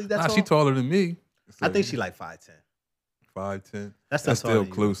 Is she really that Nah, tall? she taller than me. I think she like 5'10". 5'10". That's That's not still taller than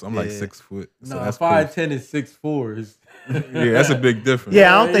you. close. I'm like Yeah. 6 foot. So No, that's 5'10" is 6'4". Yeah, that's a big difference.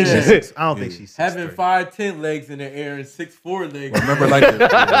 Yeah, I don't think Yeah. she's. I don't think Yeah. she's Having 6'3". 5'10" legs in the air and 6'4" legs. Well, remember, like,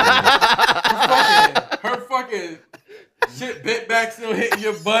 her fucking shit bent back still hitting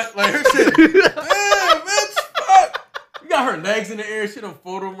your butt like her shit. Damn, bitch, fuck. You got her legs in the air. She done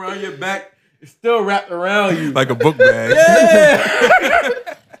fold them around your back. It's still wrapped around you. like a book bag. Yeah.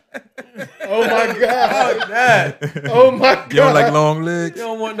 Oh my god! Fuck that. Oh my god! You don't like long You legs?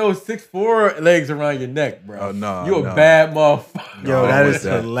 don't want no 6'4" legs around your neck, bro. Oh, no, You a no. bad motherfucker. Yo, No, that what's is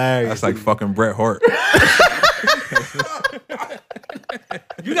hilarious. That's like fucking Bret Hart.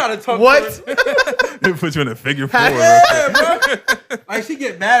 You gotta talk What? to her. They put you in a figure four. Yeah, bro. Like she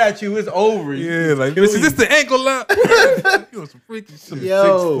get mad at you, it's over. Yeah, like, is this the ankle lock? You want some freaky shit.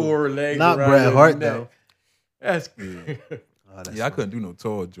 Yo, 6'4" legs. not around Bret your Hart, neck. though. That's Oh, that's Yeah, I funny. couldn't do no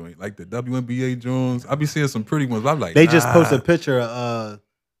tall joint. Like the WNBA Jones, I be seeing some pretty ones. I'm like, They just nah. posted a picture of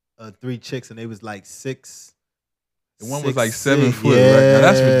 3 chicks and they was like 6. The one was like 6'6". 7 foot. Right? Now,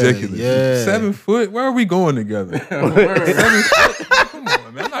 that's ridiculous. Yeah. 7 foot? Where are we going together? Word. 7 foot? Come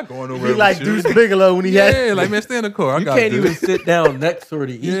on, man. I'm not going nowhere. He like with you. Deuce Bigelow when he Yeah, had. like, man, stay in the car. I You got can't this. even sit down next to her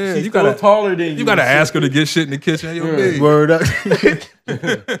to eat. Yeah, She's you still gotta- taller than you. You gotta ask her to get shit in the kitchen. Yo, Yeah. babe. Word up. Can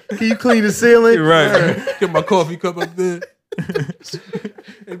you clean the ceiling? You're right. Get my coffee cup up there.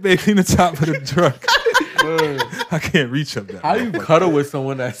 Hey, babe, clean the top of the truck. Word. I can't reach up that. How you cuddle with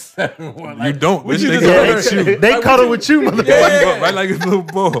someone that's 7'1"? You don't. would Bitch, you they just cuddle hold with her- you. They cuddle with you, motherfucker. Yeah. Right like a little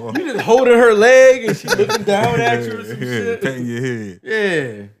ball. You just holding her leg and she looking down at you or some Yeah, shit. patting your head.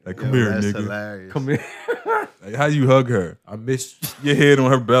 Yeah. Like, come here, That's nigga. hilarious. Come here. Like, how you hug her? I miss you. Your head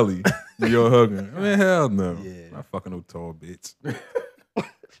on her belly. When you're hugging. I mean, hell no. Yeah. I'm not fucking no tall bitch.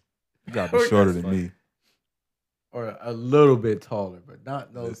 You gotta be shorter than me. Or a little bit taller, but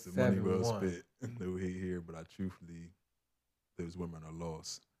not no Listen, money well 7-1. spent. No hate here, but I truthfully, those women are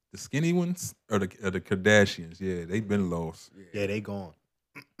lost. The skinny ones or the Kardashians, yeah, they been lost. Yeah, they gone.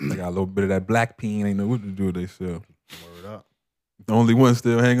 They got a little bit of that black peen, ain't know what to do with themselves. Word up. The only one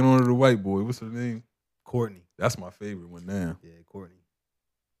still hanging on to the white boy. What's her name? Courtney. That's my favorite one now. Yeah, Courtney.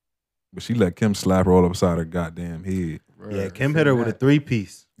 But she let Kim slap her all upside her goddamn head. Yeah, Kim hit her with a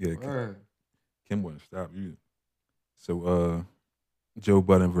 3-piece. Yeah, Kim wouldn't stop you. So, Joe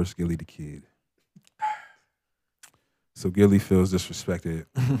Budden versus Gillie Da Kid. So Gillie feels disrespected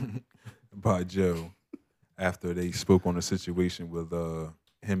by Joe after they spoke on a situation with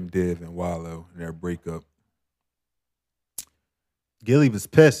him, Div, and Wallow and their breakup. Gillie was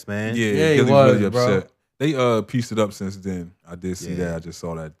pissed, man. Yeah, he Gillie was, really bro. upset. They pieced it up since then. I did see Yeah. that. I just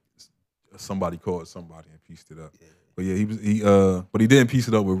saw that somebody called somebody and pieced it up. Yeah. But yeah, but he didn't piece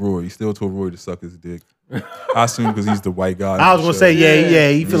it up with Roy. He still told Roy to suck his dick. I assume because he's the white guy. I was gonna say,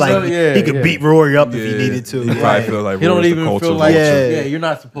 yeah. He feel like he could beat Rory up if he needed to. He probably feel like He don't Roy's the even culture feel like, vulture. yeah, you're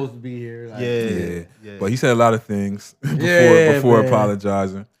not supposed to be here. Like, Yeah. But he said a lot of things before man.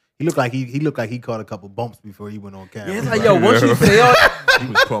 apologizing. He looked like he caught a couple bumps before he went on camera. Yeah, it's like, yo, once you say all He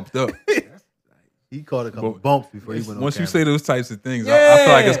was pumped up. He caught a couple bumps before he went on Once camera. you say those types of things, I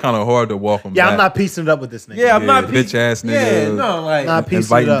feel like it's kind of hard to walk him Yeah, back. I'm not piecing it up with this nigga. Yeah, I'm not bitch ass nigga. Yeah, no, like, Nah, piecing it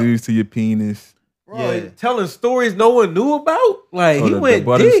inviting up. dudes to your penis. bro, Yeah. telling stories no one knew about. Like, Oh, he the went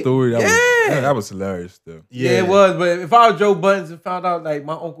Budden deep. story. Yeah. That was hilarious though. Yeah, it was. But if I was Joe Buttons and found out like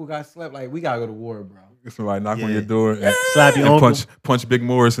my uncle got slept, like we gotta go to war, bro. Somebody knock on Yeah. your door and, Slap your and uncle. punch Big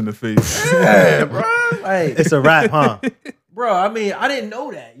Morris in the face. Yeah, bro. Like, It's a rap, huh? bro, I mean, I didn't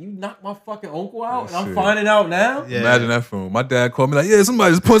know that. You knocked my fucking uncle out, and I'm Shit. finding out now. Yeah. Imagine that phone. My dad called me like, yeah,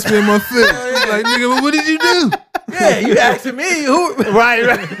 somebody just punched me in my face. He's like, nigga, what did you do? Yeah, you asking me who?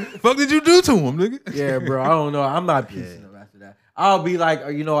 right. Fuck did you do to him, nigga? Yeah, bro. I don't know. I'm not piecing up after that. I'll be like,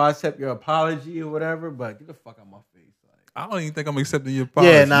 I accept your apology or whatever, but get the fuck out my face. Like, I don't even think I'm accepting your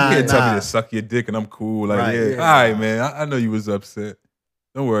apology. Yeah, nah, you can't tell nah. me to suck your dick and I'm cool. Like, Right. yeah, Yeah. all right, man. I know you was upset.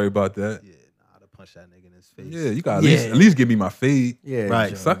 Don't worry about that. Yeah, nah, to punch that nigga in his face. Yeah, you got Yeah. at least give me my fade. yeah, Right.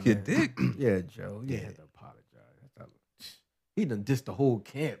 Joe, Suck your man. dick. Yeah, Joe. You had to apologize. He done dissed the whole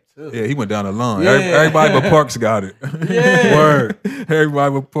camp too. Yeah, he went down the line. Yeah. Everybody but Parks got it. Yeah. Word.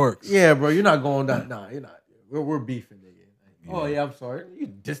 Everybody but Parks. Yeah, bro. You're not going down. Nah, you're not. We're beefing, nigga. Like, oh yeah, I'm sorry. You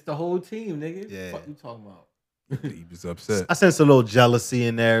dissed the whole team, nigga. Yeah. What the fuck you talking about? He was upset. I sense a little jealousy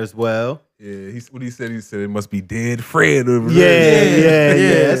in there as well. Yeah, what he said it must be dead Fred over Yeah,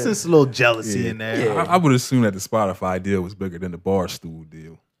 there. yeah. I sense a little jealousy in there. Yeah. I would assume that the Spotify deal was bigger than the Barstool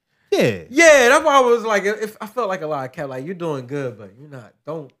deal. Yeah. Yeah, that's why I was like, if I felt like a lot of cap, like you're doing good, but you're not.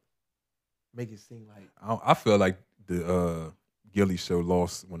 Don't make it seem like I feel like the Gillie show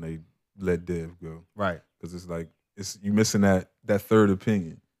lost when they let Dev go. Right. Because it's like you missing that third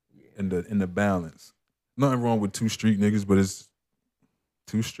opinion in the balance. Nothing wrong with two street niggas, but it's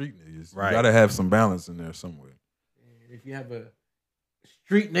two street niggas. Right. You gotta have some balance in there somewhere. if you have a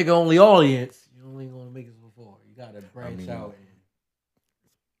street nigga only audience, you only gonna make it so far. You gotta branch out. And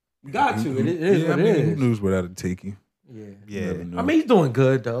you got to. It is what it is. Who knows where that'll take you? Yeah. Yeah. Never know. I mean, he's doing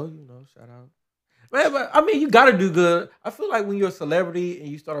good though. Shout out. Man, but I mean, you gotta do good. I feel like when you're a celebrity and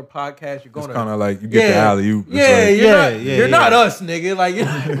you start a podcast, you're It's gonna kind of like you get the alley oop. Yeah, Like, you're not us, nigga. Like,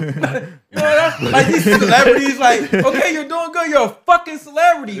 that's, like these celebrities, like, okay, you're doing good. You're a fucking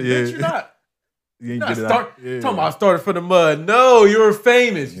celebrity, bitch. You're not. you ain't Not get it start, out. Yeah. talking about started from the mud. No, you were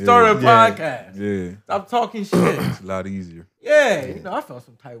famous. You started a Yeah. podcast. Yeah, Stop talking shit. it's a lot easier. Yeah, I felt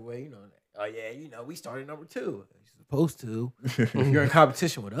some type of way. Oh yeah, we started number 2. You're supposed to. You're in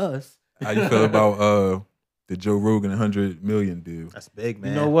competition with us. How you feel about the Joe Rogan 100 million deal? That's big,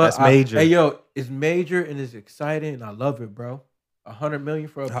 man. You know what? That's major. Hey yo, it's major and it's exciting and I love it, bro. 100 million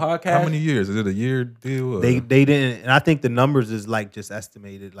for a podcast. How many years? Is it a year deal? Or? They didn't, and I think the numbers is like just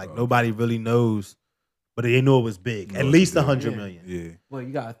estimated. Like nobody really knows, but they know it was big. At least 100 million. Yeah. Well,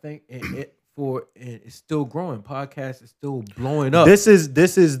 you gotta think it's still growing. Podcast is still blowing up. This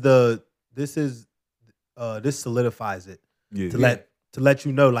solidifies it Yeah. to let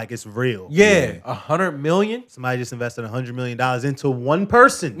you know like it's real. yeah, 100 million. Somebody just invested $100 million into one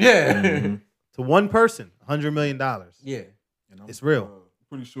person. Yeah, Mhm. To one person, $100 million. yeah. And I'm, It's real.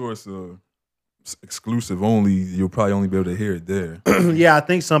 Pretty sure it's exclusive only. You'll probably only be able to hear it there. Yeah, I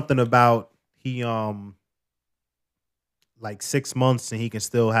think something about he like 6 months and he can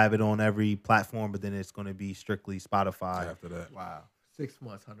still have it on every platform, but then it's going to be strictly Spotify. After that, Wow, 6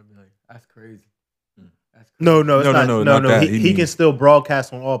 months, 100 million. That's crazy. That's crazy. No, it's No, not. no, No, not that. He He can still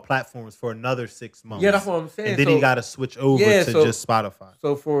broadcast on all platforms for another 6 months. Yeah, that's what I'm saying. And then he got to switch over to so- just Spotify.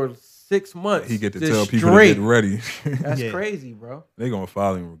 So for 6 months. He get to just tell people straight. to get ready. That's Yeah. crazy, bro. They gonna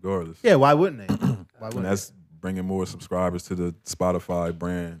follow him regardless. Yeah, why wouldn't they? Why And wouldn't that's bringing more subscribers to the Spotify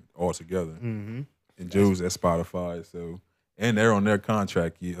brand altogether. they? Mm-hmm. And Joe's at Spotify, so and they're on their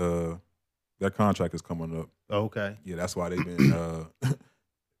contract. Their contract is coming up. Okay. Yeah, that's why they've been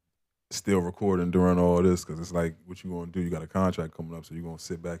still recording during all this, because it's like, what you gonna do? You got a contract coming up, so you're gonna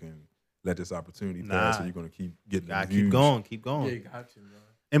sit back and let this opportunity pass, so you're gonna keep getting the Gotta views. keep going. Yeah, you got to, bro.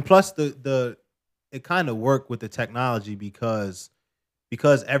 And plus it kind of worked with the technology because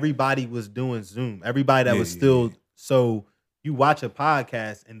everybody was doing Zoom. Everybody that was still so you watch a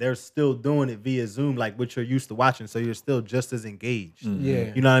podcast and they're still doing it via Zoom, like what you're used to watching. So you're still just as engaged. Mhm.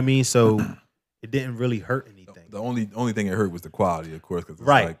 Yeah. You know what I mean? So it didn't really hurt anything. The only thing it hurt was the quality, of course, because it's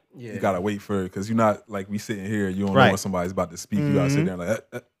Right. like Yeah. you gotta wait for it, because you're not like we sitting here, you don't know Right. when somebody's about to speak. You gotta sit there and like,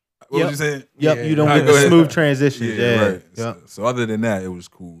 what Yep. was you saying? Yep, Yeah. you don't All right, get go the ahead. smooth transitions. Yeah, right. Yep. So other than that, it was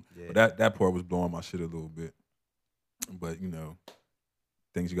cool. Yeah. But that part was blowing my shit a little bit. But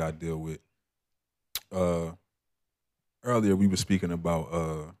things you gotta deal with. Earlier we were speaking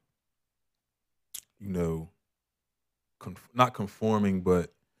about not conforming,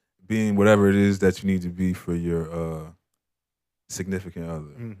 but being whatever it is that you need to be for your significant other,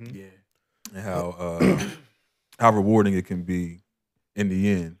 Mhm. Yeah. and how rewarding it can be in the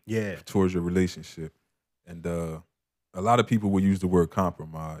end Yeah. towards your relationship. And a lot of people will use the word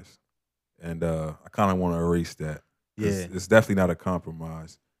compromise, and I kind of want to erase that. Yeah. It's definitely not a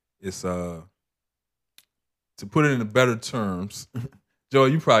compromise. It's to put it in better terms.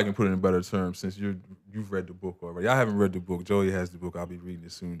 Joey, you probably can put it in better terms since you've read the book already. I haven't read the book. Joey has the book. I'll be reading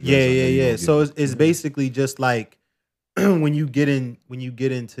it soon. Jess. I know you Yeah. gonna So get it. it's basically just like when you get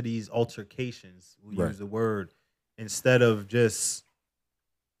into these altercations, we'll Right. use the word, instead of just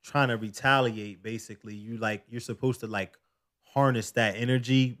trying to retaliate, basically, you're supposed to like harness that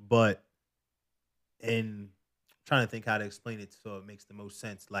energy, but in trying to think how to explain it so it makes the most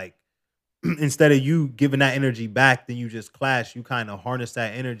sense. Like instead of you giving that energy back, then you just clash. You kind of harness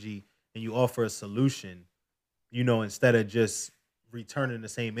that energy and you offer a solution, instead of just returning the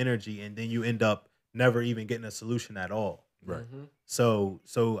same energy, and then you end up never even getting a solution at all. Right. Mhm. So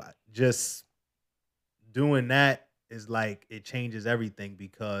just doing that is like it changes everything,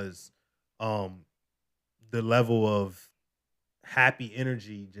 because the level of happy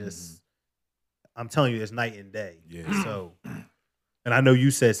energy just I'm telling you, it's night and day. Yeah. So, and I know you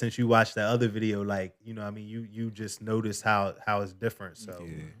said since you watched that other video, like, you just noticed how it's different. So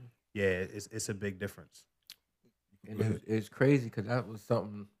yeah, it's a big difference. And Go ahead. it's crazy because that was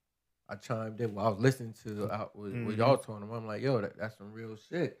something I chimed in while I was listening to what y'all talking about. I'm like, yo, that's some real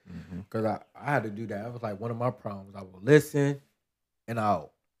shit. Mhm. Because I had to do that. It was like one of my problems. I would listen and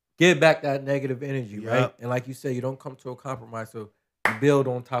I'll give back that negative energy, right? Yup. And like you said, you don't come to a compromise. So you build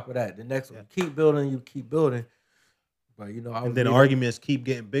on top of that. The next one, keep building, you keep building. But, I was And then reading- arguments keep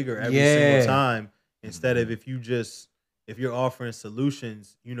getting bigger every single time. Instead of if you're offering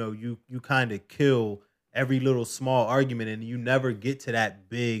solutions, you kind of kill every little small argument, and you never get to that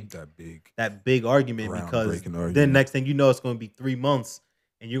big argument, because Groundbreaking argument. then next thing you know, it's going to be 3 months,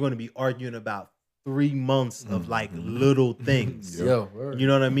 and you're going to be arguing about 3 months of like little things. Yep. Yo, word. You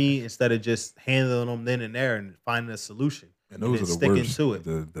know what I mean? Instead of just handling them then and there and finding a solution. And those then are the sticking worst. to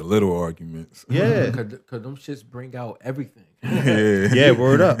it. The little arguments. Yeah. Because them shits bring out everything. Yeah,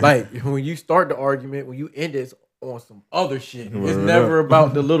 word up. Like when you start the argument, when you end it, it's on some other shit. It's Word never up.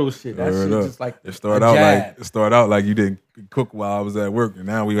 about the little shit. That Word shit up. just like It started a out jab. like you didn't cook while I was at work, and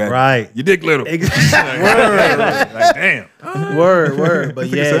now we had Right. You dick little. Word. Like damn. Word. But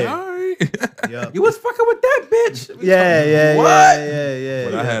Nigga said, yeah. all right. Yup. You was fucking with that bitch. Yeah. What? Yeah.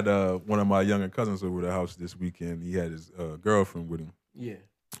 But I had one of my younger cousins over the house this weekend. He had his girlfriend with him. Yeah.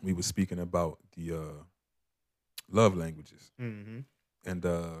 We were speaking about the love languages, Mm-hmm. and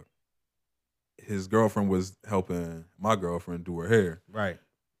his girlfriend was helping my girlfriend do her hair, Right.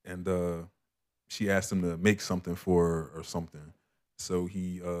 and she asked him to make something for her or something. So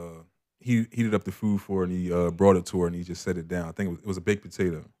he heated up the food for her, and he brought it to her, and he just set it down. I think it was a baked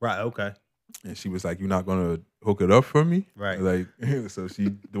potato. Right. Okay. And she was like, "You're not gonna hook it up for me?" Right. Like, so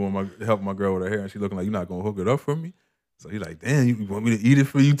she helping my girl with her hair, and she looking like, "You're not gonna hook it up for me?" So he's like, "Damn, you want me to eat it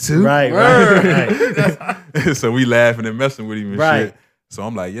for you too?" Right. So we laughing and messing with him and Right. shit. So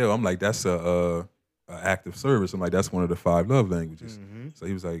I'm like, that's a act of service. I'm like, that's one of the 5 love languages. Mm-hmm. So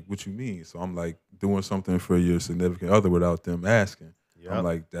he was like, "What you mean?" So I'm like, doing something for your significant other without them asking. Yep. I'm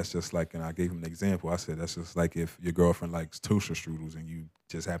like, that's just like, and I gave him an example. I said, that's just like if your girlfriend likes toaster strudels and you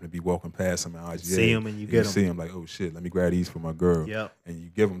just happen to be walking past them in IGA. See them and you get them. See them like, oh shit, let me grab these for my girl. Yep. And you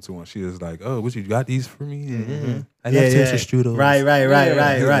give them to her. She is like, oh, what you got these for me? Mhm. I love toaster strudels.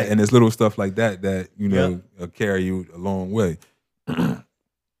 Right. And there's little stuff like that you know carry you a long way.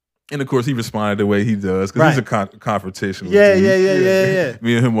 And of course, he responded the way he does because he's a confrontational. Yeah.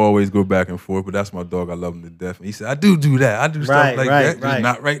 Me and him always go back and forth, but that's my dog. I love him to death. And he said, I do that. I do stuff like that, just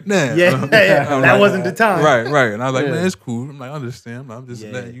not right now. Yeah. That wasn't the time. Right. And I was like, man, it's cool. I'm like, I understand. I'm just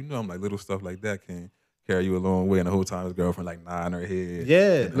letting you know. I'm like, little stuff like that can carry you a long way. And the whole time his girlfriend like nodding her head.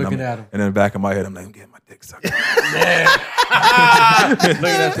 Yeah. Looking at him. And in the back of my head, I'm like, I'm getting my dick sucked. Looking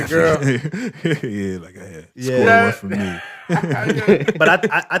at the girl. Yeah, like I had score one for me.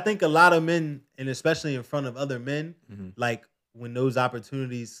 But I think a lot of men, and especially in front of other men, like when those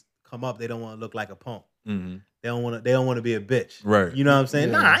opportunities come up, they don't want to look like a punk. Mm-hmm. They don't want to be a bitch. Right. You know what I'm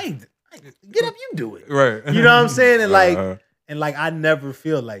saying? Nah, I ain't get up, you do it. Right. You know what I'm saying? And like I never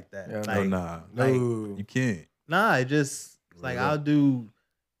feel like that. Yeah, like, no, you can't. Nah, it just like I'll do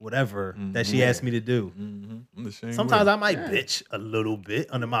whatever that she asked me to do. I'm the same Sometimes way. I might bitch a little bit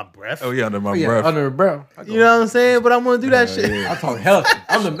under my breath. Oh yeah, under my breath. Under the breath. You know what I'm saying? But I'm gonna do that shit. I talk hell.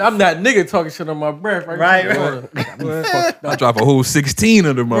 I'm that nigga talking shit on my breath. Right. I drop a whole 16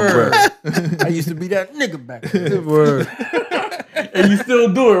 under my breath. I used to be that nigga back then. And you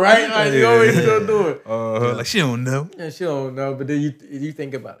still do it, right? Like, you always still do it. Like she don't know. Yeah, she don't know, but then you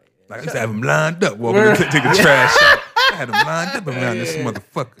think about it. Like I used to have them lined up walking to take a trash out. I had them lined up around this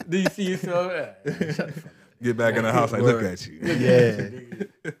motherfucker. Do you see yourself? Shut the fuck up. Get back in the house, like look at you. Yeah.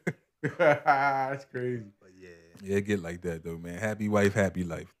 That's crazy. But Yeah, it get like that though, man. Happy wife, happy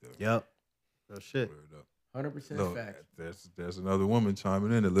life though. Yep. No shit. Word up. 100% Look, fact. there's another woman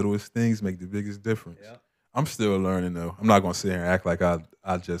chiming in. The littlest things make the biggest difference. Yep. I'm still learning though. I'm not gonna sit here and act like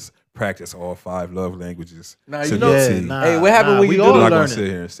I just practice all 5 love languages. Nah, to you the know, T. hey, what happened when we you all do I'm not the gonna learning. sit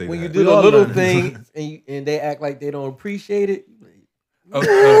here and say when that. you do We the all little learning. things and they act like they don't appreciate it? Oh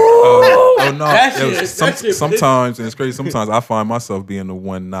no! That shit- that shit- sometimes, and it's crazy. Sometimes I find myself being the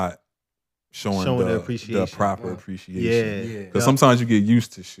one not showing the the appreciation. proper Yeah. appreciation. Yeah. Because sometimes you get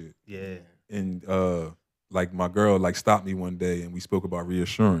used to shit. Yeah. And like my girl like stopped me one day and we spoke about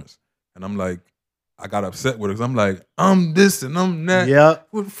reassurance, and I'm like, I got upset with her because I'm like, I'm this and I'm that. Yep.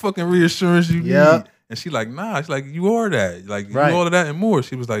 What fucking reassurance you Yep. need? And she like, nah. She's like, you are that. Like Right. you all of that and more.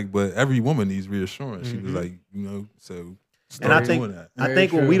 She was like, but every woman needs reassurance. She was Mhm. like, you know, so And I start think doing that. I Very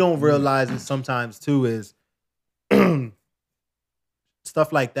think what true. we don't realize is sometimes too is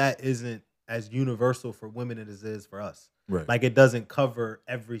stuff like that isn't as universal for women as it is for us. Right. Like it doesn't cover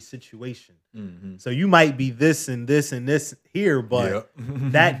every situation. Mm-hmm. So you might be this and this and this here, but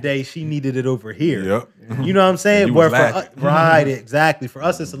that day she needed it over here. Yep. You know what I'm saying? you Where was for us, lacking. right, exactly. For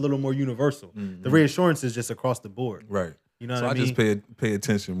us, it's a little more universal. Mhm. The reassurance is just across the board. Right. You know So what I I mean? just pay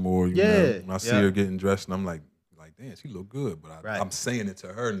attention more. You Yeah, know, when I see yeah. her getting dressed, and I'm like, damn, she look good. But Right. I'm saying it to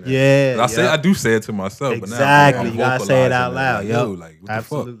her now. Yeah, But I yeah. do say it to myself. But now Exactly. I'm You gotta say it out vocalizing loud. Like, Yep. yo, like what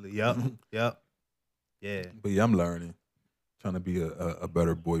Absolutely. the fuck? Yep. Yep. Yeah. But yeah, I'm learning, trying to be a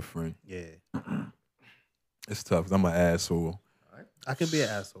better boyfriend. Yeah. It's tough. 'Cause I'm an asshole. I can be an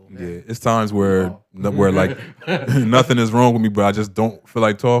asshole. Yeah, it's times where like nothing is wrong with me, but I just don't feel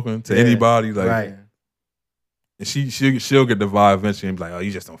like talking to Yeah. anybody. Like, Right. and she'll get the vibe eventually and be like, oh,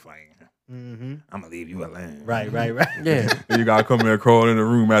 you just don't fight. Mm-hmm. I'm gonna leave you alone. Right. Yeah. And you gotta come in and crawl in the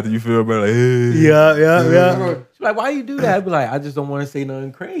room after you feel better. Like, hey. Yeah. She's like, why you do that? I'd be like, I just don't want to say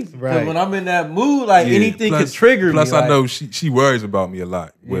nothing crazy. Right. Right. When I'm in that mood, like Yeah, anything plus- could trigger me. Plus, I like- know she worries about me a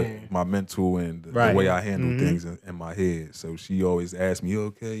lot with Yeah. my mental and the Right. way I handle Mhm. things in my head. So she always asks me, "You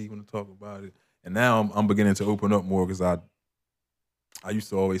okay? You want to talk about it?" And now I'm beginning to open up more because I used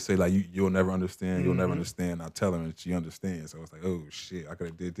to always say like, "You'll never understand. You'll never Mhm. understand." I tell her and she understands. So I was like, "Oh shit, I could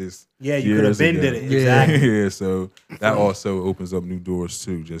have did this." Yeah, you could have years been ago. did it. Yeah. Exactly. Yeah, so that also opens up new doors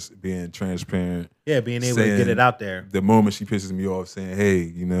too. Just being transparent. Yeah, being able to get Saying- it out there. The moment she pisses me off, saying, "Hey,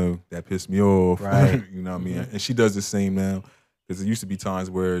 you know that pissed me off," Right. you know what I mean? And she does the same now because it used to be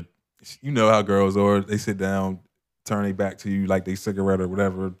times where, you know how girls are. They sit down, turn their back to you like they cigarette or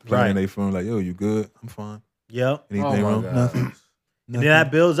whatever, playing Right. their phone. Like, "Yo, you good? I'm fine. Yep. Anything Oh my wrong? God. Nothing." And then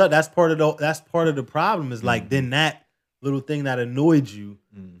that builds up. That's part of the problem. Is like then that little thing that annoyed you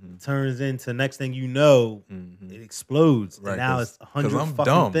Mm-hmm. turns into next thing you know, it explodes. Right, and now 'cause- it's 100 I'm fucking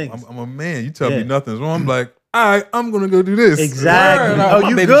dumb. things. I'm a man. You tell Yeah. me nothing's wrong. I'm like, all right, I'm gonna go do this. Exactly. Word. Oh, My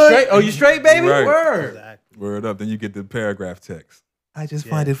you baby good? Straight? Oh, you straight, baby? Right. Word. Exactly. Word up. Then you get the paragraph text. I just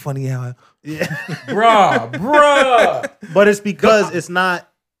Yeah. find it funny how Yeah. Bruh. But it's because it's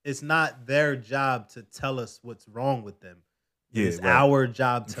not their job to tell us what's wrong with them. Yeah, It's right. our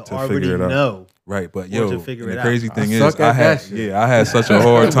job to To already figure it out. know. Right, but Or yo, to figure and it the out. crazy I thing is, suck at that shit. I had such a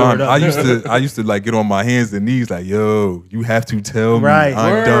hard time. Word up. I used to like get on my hands and knees, like, yo, you have to tell me, Right.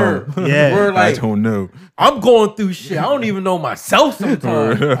 I'm Word. dumb. Yeah. Word, I like, don't know. I'm going through shit. I don't even know myself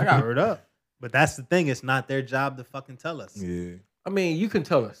sometimes. I got. Word up. But that's the thing. It's not their job to fucking tell us. Yeah, I mean, you can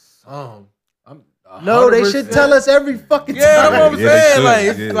tell us some. I'm No, they should 100%. tell us every fucking Yeah, that's time. what I'm they saying. should, Like,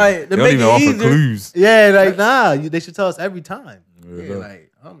 it's yeah. like They to don't make even it offer easier. clues. Yeah, like nah, they should tell us every time. Yeah, like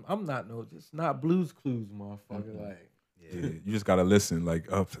I'm not no, it's not Blues Clues, motherfucker. Like, Yeah, you just gotta listen. Like,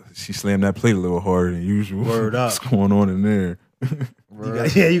 she slammed that plate a little harder than usual. Word up. What's going on in there?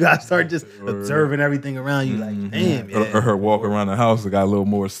 You gotta start just observing everything around you. Like, damn, Or yeah. her walk around the house, it got a little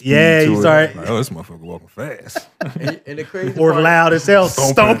more speed. Yeah, to you it. start- Like, oh, this motherfucker walking fast. and the crazy Or part, loud as hell,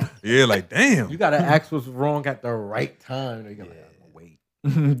 Stomping. stomp. Yeah, like damn. you gotta ask what's wrong at the right time. They go like, wait.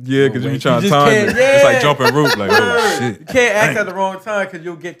 Yeah, because you be wait. trying You to just time it. can't- It's like yeah. jumping rope. Like, oh You shit. can't act Dang. at the wrong time because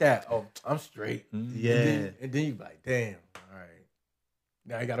you'll get that. Oh, I'm straight. Yeah. And then you be like, damn. All right.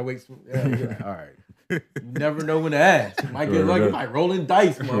 Now you gotta wait some. Yeah, you're like, all right. You never know when to ask. You might get Word lucky. up. Like rolling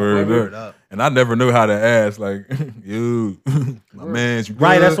dice, Word motherfucker. Word up. And I never know how to ask. Like, yo, my man's you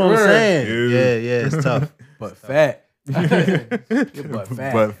Right, good? that's what I'm Word. saying. Yeah. Yeah, it's tough. But fat. Your butt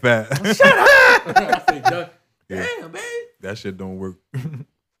fat. But fat. Shut up. I say, Yeah. damn, man. That shit don't work.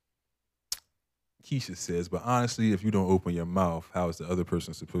 Keisha says, but honestly, if you don't open your mouth, how is the other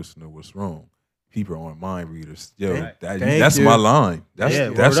person supposed to know what's wrong? People aren't mind readers. Yo, Right. that's you. my line. That's Yeah,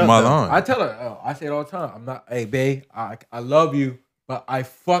 that's word up, my though. line. I tell her, I say it all the time. I'm not, hey, babe, I love you, but I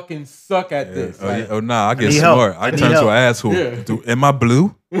fucking suck at this. Oh, Like, yeah. Oh, nah, I get need help. smart. I I need turn to help. an asshole. Yeah. Am I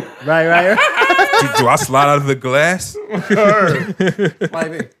blue? Right. Do I slide out of the glass?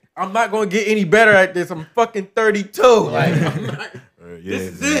 like, hey, I'm not going to get any better at this. I'm fucking 32. Like, I'm not, Yeah, this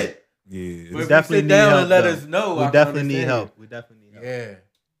is man. it. Yeah, But if Definitely you sit need down help, and let though. us know. We I can definitely need understand help. you. We definitely need help. Yeah.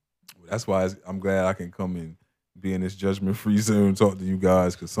 that's why I'm glad I can come and be in this judgment-free zone and talk to you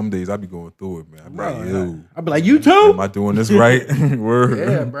guys, because some days I be going through it, man. I'm like, yo, I'd be like, you too? am I doing this right? Word.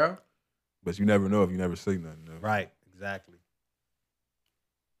 Yeah, bro. But you never know if you never say nothing. Though. Right, exactly.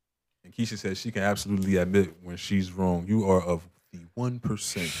 And Keisha says she can absolutely admit when she's wrong. You are of the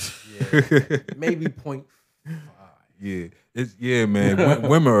 1%. Maybe 0.5. Yeah, man.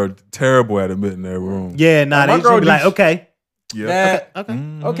 Women are terrible at admitting they're wrong. Yeah, nah, My they girl should be like, just- okay. Yeah. That, Okay.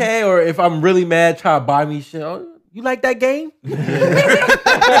 Mhm. okay, or if I'm really mad, try to buy me shit. Oh, you like that game?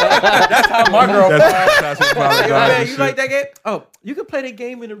 That's how my girl. That's what Hey, apologize man, and you shit. like that game? Oh, you can play the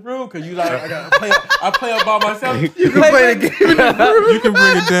game in the room because you like. I play up by myself. You can play the game in the room. You can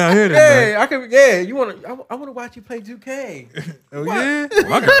bring it down here, then. Yeah, I can. Yeah, you want to? I want to watch you play 2K. Oh yeah,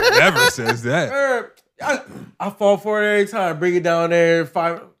 my girl never says that. I fall for it every time. Bring it down there.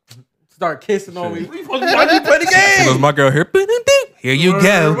 Start kissing on me. We supposed to watch you play the She goes, game. my girl here. Here you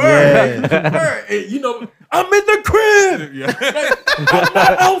go. Word. Yeah. Word. And you know, I'm in the crib. Yeah. I'm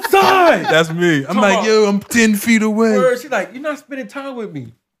not outside. That's me. I'm Come like, on. yo, I'm 10 feet away. Word. She's like, you're not spending time with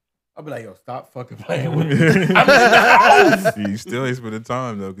me. I'll be like, yo, stop fucking playing with me. I'm in the house. You still ain't spending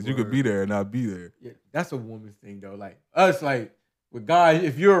time though, because you could be there and not be there. Yeah, that's a woman's thing though. Like us, like with guys,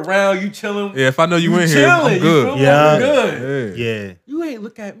 if you're around, you chilling. Yeah, if I know you in here, chilling. I'm You good. feel me? Yeah. I'm good. Yeah. Yeah. You ain't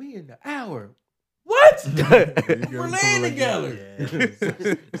look at me in the hour. What? Yeah. We're laying together. Yeah.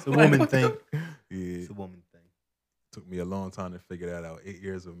 It's a woman thing. Yeah. It's a woman thing. Took me a long time to figure that out. 8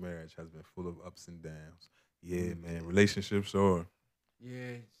 years of marriage has been full of ups and downs. Yeah, man. Relationships are,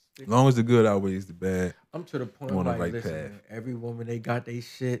 Yeah. as long as the good outweighs the bad. I'm to the point You of on the like, right listen, path. man, every woman they got they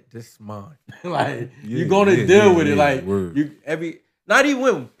shit. This is mine. Like Yeah, you're gonna yeah, deal yeah, with it. yeah, Like word. you not even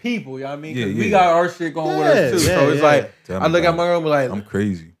with people. You know what I mean? 'Cause Yeah, we yeah. got our shit going with us too. Yeah, So it's yeah. like Tell me I look at about my girl and be like, I'm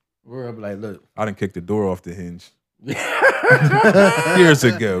crazy. I'll be like, look. I done kicked the door off the hinge Years years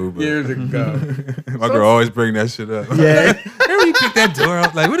ago. But ago. my girl always bring that shit up. Yeah. Remember you kicked that door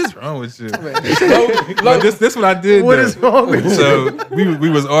off? Like, what is wrong with you? Low- But this what I did. What though. is wrong with you? So we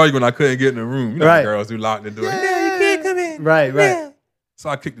was arguing. I couldn't get in the room. You know, Right. girls who lock the door. No, you can't come in. Right, right. Yeah. So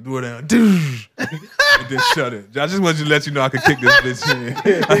I kicked the door down, and then shut it. I just wanted to let you know I could kick this bitch in.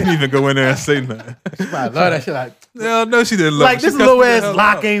 I didn't even go in there and say nothing. I love that shit. Like, Hell no, she didn't love Like, it. this She little cussed me the ass hell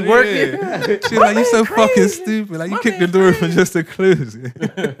lock out. ain't working. Yeah. She like, you so fucking stupid. Like, you kicked the door for just to close it.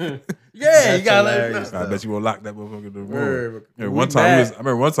 yeah, you gotta let hilarious. it I bet you won't lock that motherfucker in the room. Word. Yeah, We one time mad. I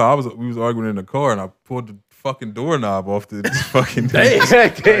remember one time we was arguing in the car and I pulled the fucking doorknob off the fucking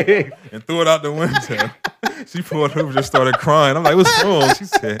Damn. and threw it out the window. She pulled over, just started crying. I'm like, what's wrong? She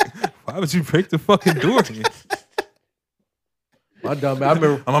said, why would you break the fucking door in? My dumb man. I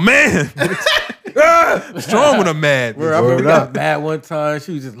remember. I'm a man. Strong when I'm mad. I remember Word we got up. mad one time.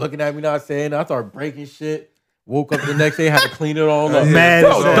 She was just looking at me, not saying. I started breaking shit. Woke up the next day, had to clean it all up. Mad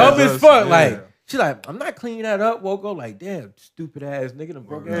Bro, as dumb hell. as fuck. Yeah. Like, she like, I'm not cleaning that up. Woke up like, damn, stupid ass nigga done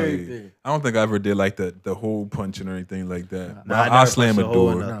broke Right. everything. I don't think I ever did like the hole punching or anything like that. Nah, I I never slam a punched a hole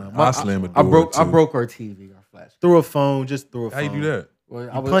in door. nothing. Nah, I slam a door. I too. broke her TV, our flash. Through a phone, just through a phone. How you do that? Well,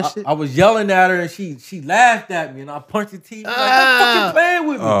 You punched it? I was yelling at her and she laughed at me and I punched the TV. Like, Ah. I'm fucking playing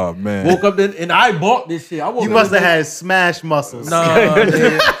with me. Oh man. Woke up then, and I bought this shit. I woke You up must the have next- had smash muscles. Nah, man.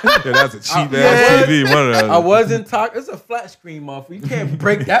 Yeah, that's a cheap I ass was- TV. One of those. I wasn't talking. It's a flat screen, motherfucker. You can't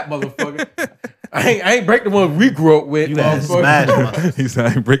break that motherfucker. I ain't break the one we grew up with. You had motherfucker. smash muscles. He said,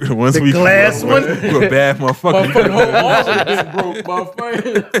 I ain't breaking the ones The we glass one? You a bad motherfucker. Motherfucking whole wall would have been broke,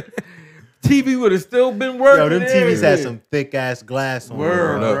 motherfucker. TV would have still been working. Yo, them TVs had everything. some thick ass glass on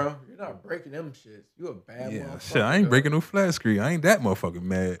Word, them. bro. You're not breaking them shits. You a bad Yeah, motherfucker. shit. I ain't breaking no flat screen. I ain't that motherfucking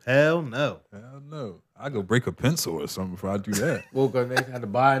mad. Hell no. Hell no. I go break a pencil or something before I do that. Woke up next, had to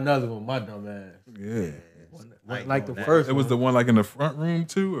buy another one. My dumb ass. Yeah. Wasn't like the doing that. first. It was the one like in the front room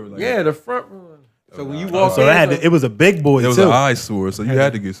too, or like Yeah, the front one. So when you nah. walk So in, that had to, it was a big boy it was too. an eyesore, so you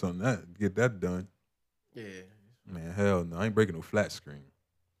had to get something get that done. yeah. Man, hell no, I ain't breaking no flat screen.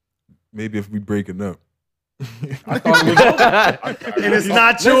 Maybe if we breaking up. I thought it was over. And it's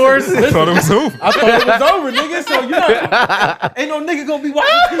not yours. I thought it was over. I thought it was over, nigga. So you know, ain't no nigga gonna be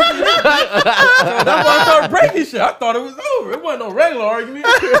watching TV. So that's why I started breaking shit. I thought it was over. It wasn't no regular argument.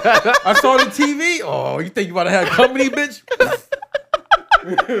 I saw the TV. Oh, you think you about to have company, bitch?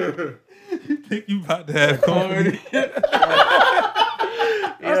 You think you about to have company?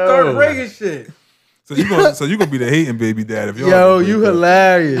 I started breaking shit. So you gonna be the hating baby dad if y'all Yo, break you up.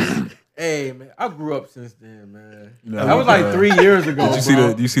 hilarious. Hey man, I grew up since then, man. Nah, That was like 3 years ago.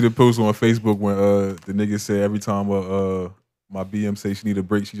 Did you see the post on Facebook when the nigga said every time my BM say she need a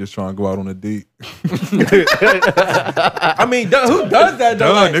break, she just trying to go out on a date. I mean, who does that though?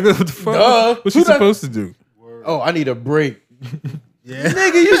 Duh, Like, nigga, what the fuck? duh. What Who she does- supposed to do? oh, I need a break. Yeah.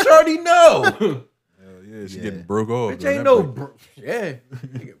 Nigga, you should already know. Hell yeah, she Yeah. getting broke off. Bitch man, ain't that no break. yeah.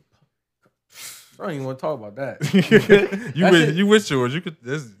 Nigga, I don't even want to talk about that. you with yours? You could.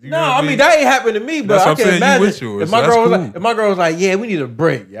 You No, know what I mean that ain't happened to me, but That's I what I'm can saying, you imagine with yours, if so my that's girl was cool. like, if my girl was like, yeah, we need a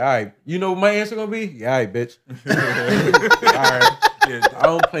break. Yeah, all right. You know what my answer gonna be? Yeah, all right, bitch. all right. Yeah, I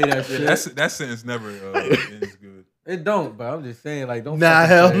don't play that shit. that sentence never ends good. It don't, but I'm just saying, like, don't. Nah, fucking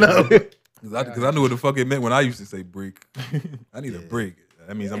hell say no. it. Because I knew what the fuck it meant when I used to say break. I need a break.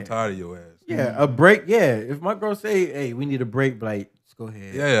 That means I'm tired of your ass. Yeah, a break. Yeah, if my girl say, hey, we need a break, like, just go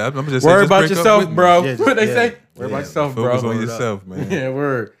ahead. Yeah, I'm just Worry saying, just about break up yourself, with me. bro. Yeah, What they yeah. say? Worry Yeah, about yourself, bro. Focus on Word up. yourself, man. Yeah,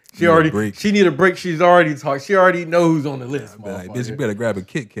 word. She Need a already. break. She need a break. She's already talked. She already know who's on the list. Be like, bitch, you motherfucker. better grab a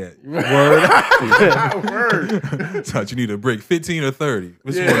Kit Kat. Word. So you need a break, 15 or 30.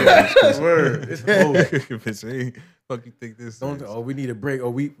 Which one? Yeah. Word. It's cold. Bitch, hey, fuck you think this Don't. is? Oh, we need a break. Oh,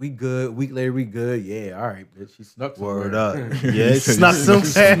 we good. Week later, we good. Yeah. All right, bitch. She snuck somewhere. Word up. You Yeah, it said snuck you-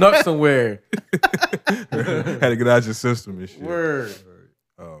 somewhere. Snuck somewhere. Had to get out your system and shit. Word.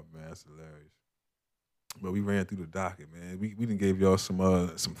 Oh man, that's hilarious. But we ran through the docket, man. We done gave y'all some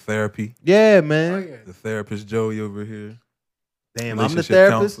therapy. Yeah, Oh, man. yeah. The therapist Joey over here. Damn, I'm the Relationship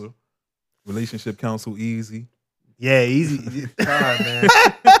therapist. counselor. Relationship counsel easy. Yeah, easy. God, man.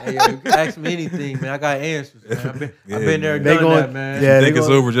 Hey, yo, you can ask me anything, man. I got answers, man. I've been Yeah, there, man. They done going- that, man. yeah. Think they it's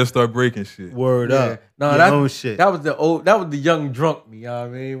gonna- over, just start breaking shit. Word Yeah. up. No, Your that- own shit. That was the young drunk me. You know what I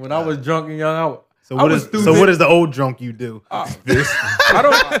mean? When I was drunk and young, so I what was is stupid. what is the old drunk you do? This, I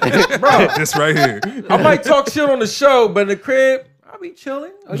don't, bro. this right here. I might talk shit on the show, but in the crib, I'll be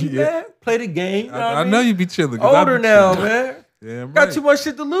chilling. Are you Yeah. mad? Play the game. You know what I I know mean? you be chilling. 'cause I Older be now, chilling. man. Yeah, right. Got too much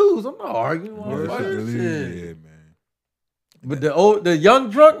shit to lose. I'm not arguing. Word, motherfucker. shit really- Shit. Yeah, man. But the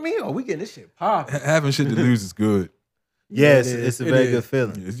young drunk me, oh, we getting this shit popping. Having shit to lose is good. Yes, it is. it's a It very is. good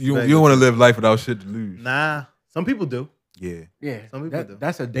feeling. You It's a don't, very you don't good want to live life without shit to lose. Nah, some people do. Yeah. Yeah, Some people do.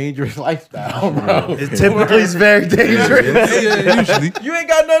 that's a dangerous lifestyle, bro. It typically is very dangerous. Yeah, usually. You ain't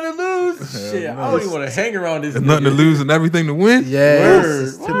got nothing to lose. Shit, no. I don't even want to hang around this. Mm-hmm. There's nothing to nigga. lose and everything to win. Yeah, Word.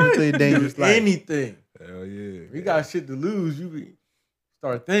 it's typically a What? dangerous life. Anything. Hell yeah. You got shit to lose. You be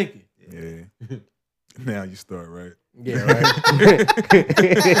start thinking. Yeah. Now you start, right? Yeah, right.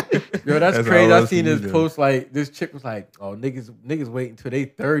 Yo, that's That's crazy. all I us seen to this do. post like this chick was like, "Oh, niggas wait until they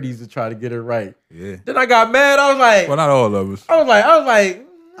 30s to try to get it right." Yeah. Then I got mad. I was like, Well, not all of us. I was like,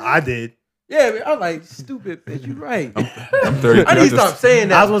 I did. yeah. I was like, stupid bitch. You right. I'm 33. I need to stop saying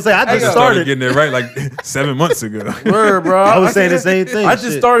that. I was gonna say I I just just started started. getting it right like 7 months ago. Word, bro. I was saying the same thing. I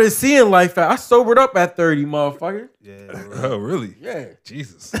just Shit. started seeing life. I sobered up at 30, motherfucker. Yeah. Oh, really? Yeah.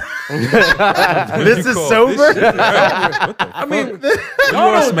 Jesus. This is call sober. this shit, right? What the I mean, fuck? You y'all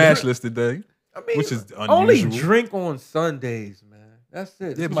on don't smash list today, I mean, which is only unusual. drink on Sundays, man. That's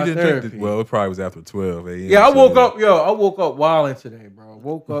it. Yeah, It's but my you didn't drink therapy. it. Well, it probably was after 12 a.m. Yeah, I so, woke up. Yo, I woke up wilding today, bro.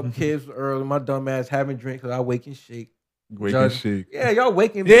 Woke up, kids early. My dumb ass having drink because I wake and shake. Wake and shake. Yeah, y'all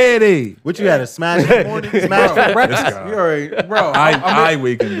waking. Yeah, they. What you had a smash in the morning? Smash for This breakfast? guy. You already, bro. I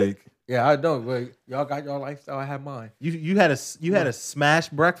wake and bake. Yeah, I don't. But y'all got your lifestyle. I have mine, You had a smash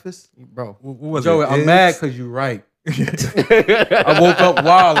breakfast? bro. What was Joey, it? I'm Eggs? mad because you right. I woke up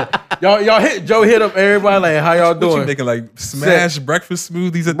wild. Y'all hit Joe hit up everybody like how y'all What you doing, making like smash breakfast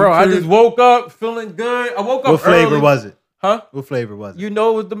smoothies at bro? the I crib? just woke up feeling good. I woke up. What flavor early. was it? Huh? What flavor was it? You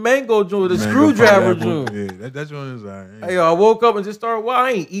know, it was the mango joint, the Mango screwdriver pineapple. joint. Yeah, that joint is alright. Hey, yo, I woke up and just started. Well,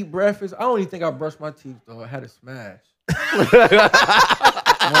 I ain't eat breakfast. I don't even think I brushed my teeth though. I had a smash.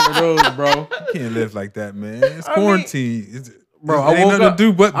 One of those, bro. You can't live like that, man. It's I mean, quarantine. bro, It I ain't woke nothing up- to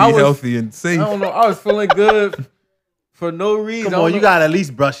do but be I was- healthy and safe. I don't know. I was feeling good for no reason. Come I on, don't you know. gotta at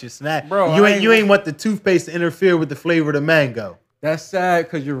least brush your snack. Bro, you I ain't you ain't want the toothpaste to interfere with the flavor of the mango. That's sad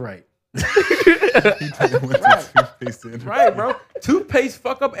because you're right. Right. Right, bro. Toothpaste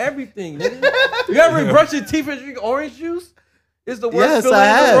fuck up everything. Nigga. You ever brush your teeth and drink orange juice? It's the worst Yes, feeling I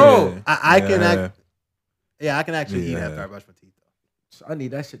in have. the world. I can actually eat Yeah. after I brush my teeth. So I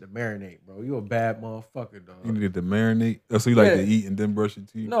need that shit to marinate, bro. You a bad motherfucker, dog. You needed to marinate. Oh, so you like Yeah. to eat and then brush your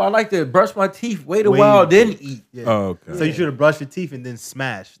teeth? No, I like to brush my teeth, wait a Wait. while, then eat. Yeah. Oh, okay. So you should have brushed your teeth and then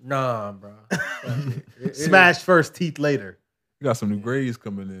smashed. Nah, bro. Smash first, teeth later. You got some new grades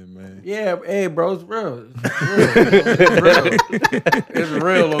coming in, man. Yeah, hey, bro, it's real. It's real. It's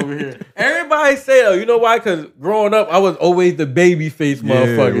real over here. Everybody say though, you know why? Because growing up, I was always the baby face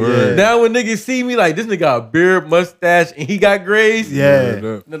motherfucker. word. Now when niggas see me, like this nigga got a beard, mustache, and he got grays. Yeah.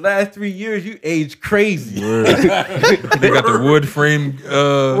 Word up. In the last 3 years, you aged crazy. Word. They got the wood frame.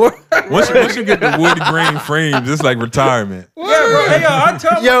 Once you get the wood grain frames, it's like retirement. Yeah, bro. Hey, yo, I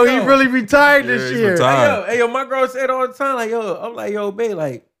tell Yo, myself, he really retired Yeah, this he's year. retired. Hey, yo, my girl said all the time, like, yo, I'm like, yo, babe,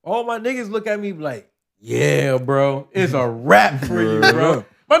 like, all my niggas look at me like, yeah, bro, it's a wrap for you, Word bro. up.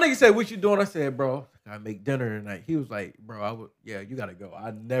 My nigga said, what you doing? I said, bro, I make dinner tonight. He was like, bro, you gotta go.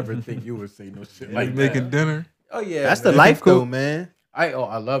 I never think you would say no shit like You that. making dinner? Oh yeah, That's the man. life Cool. though, man. I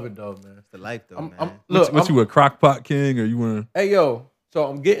love it though, man. That's the life though, man. Look, What you a crock pot king or you want to? hey yo, so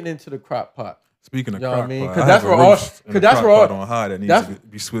I'm getting into the crock pot. Speaking of You know what crock I mean? pot, 'Cause I that's have where a all- roast and 'cause a that's crock where all- pot on high that needs that's- to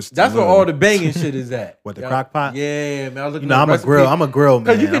be switched. That's to where low. all the banging shit is at. What, the Yeah. crock pot? Yeah, man. I was looking You know, at I'm a recipes. grill. I'm a grill man.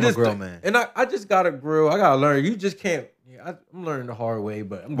 Cause you can I'm a just grill man. and I just got a grill. I gotta learn. You just can't. Yeah, I'm learning the hard way,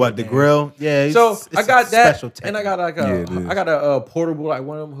 but I'm What, good, the man. grill? Yeah. It's, So it's I got a that, special and I technique. got like Yeah, it is. I got a portable like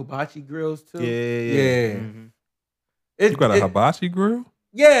one of them hibachi grills too. Yeah. Mhm. It's, You got a hibachi grill?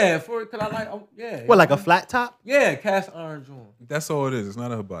 Yeah, cause I like yeah. What, like a flat top? Yeah, cast iron joint. That's all it is. It's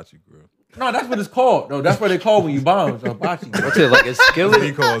not a hibachi grill. No, that's what it's called. No, that's what they call when you buy them. It's a hibachi grill. What's it like a He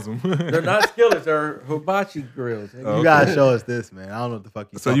skillet? calls them. They're not skillets. They're hibachi grills. Oh, You gotta show us this, man. I don't know what the fuck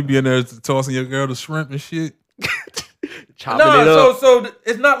you. So you be in there tossing your girl the shrimp and shit? Chopping No, it up. so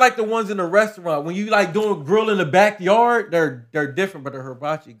it's not like the ones in the restaurant. When you like doing grill in the backyard, they're different, but they're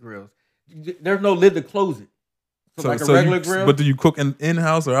hibachi grills. There's no lid to close it. So like a regular grill. But do you cook in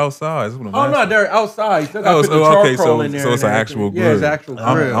house or outside? That's what I'm Oh no, asking. they're outside. You still got to put the okay. charcoal So in there. so it's an and actual everything. grill. Yeah, it's actual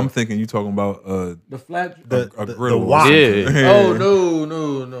grill. I'm thinking you talking about the flat. a the grill. or wok. something. Yeah.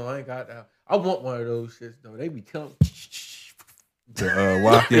 Oh no, I ain't got that. I want one of those shits though. They be killing. The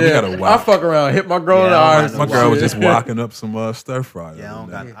wok. Yeah, we got a I wok. fuck around, hit my girl Yeah, in the I don't eyes. got My no girl wok. was just walking up some stir fry. Yeah,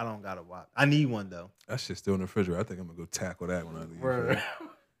 I don't got a wok. I need one though. That shit's still in the refrigerator. I think I'm gonna go tackle that when I leave. Word.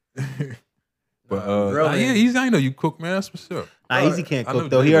 But Nah, yeah, easy. I know you cook, man. That's what's up. Nah, Easy can't I know cook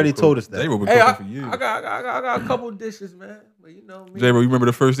though. He J-Ro already cook. told us that. J-Ro been Hey, cooking for years. I got a couple dishes, man. But you know me. J-Ro, you remember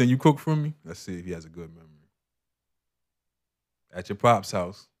the first thing you cooked for me? Let's see if he has a good memory. At your pop's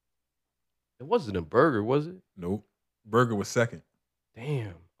house. It wasn't a burger, was it? Nope. Burger was second.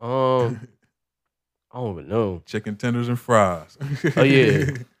 Damn. I don't even know. Chicken tenders and fries. Oh, yeah.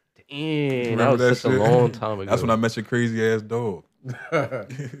 Damn, that Remember was that such shit? a long time ago. That's when I met your crazy ass dog.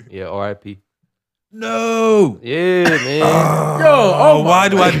 Yeah, R.I.P. No. Yeah, man. Yo, oh my why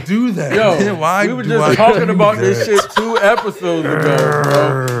do I do that? Yo, man? Why we were do just I talking do about that? this shit 2 episodes ago,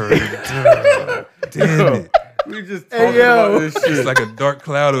 bro. Damn it. We just talking about this shit. It's like a dark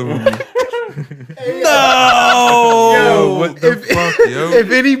cloud over me. No! Yo, what the fuck, yo?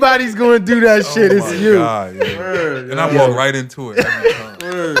 If anybody's gonna do that shit, Oh it's my you. God, yo. Word, And I yo. walk right into it every time.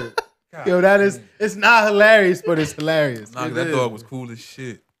 Word. God, Yo, that is. It's not hilarious, but it's hilarious. nah, it that is. dog was cool as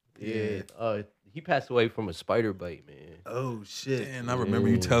shit. Yeah. He passed away from a spider bite, man. Oh shit. And I remember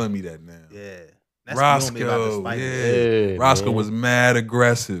you telling me that now. Yeah. That's what you know Roscoe, about the yeah. Yeah, Roscoe man. was mad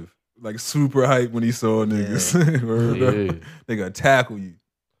aggressive, like super hype when he saw niggas. Word up. Yeah. They gonna tackle you.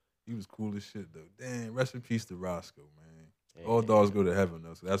 He was cool as shit though. Damn, rest in peace to Roscoe, man. All dogs go to heaven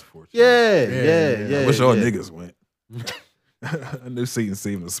though, so that's fortunate. Yeah. I wish all niggas went. I know Satan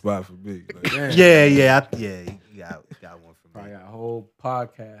saving a spot for me. Like, Yeah. You got one for me. Probably got a whole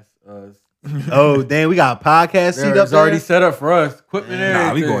podcast. Oh, damn, we got a podcast seat up It's already there? set up for us. Equipment and nah, we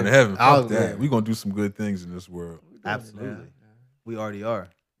everything. going to heaven. Fuck that. yeah. We gonna do some good things in this world. Absolutely. We already are.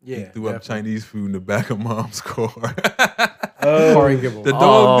 Yeah, He threw up Chinese food in the back of mom's car. Corey Gibble. The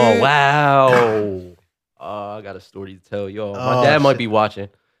dog Oh did? wow! I got a story to tell y'all. My dad might be watching,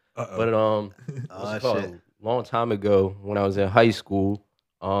 but what's it called? Shit. Long time ago when I was in high school,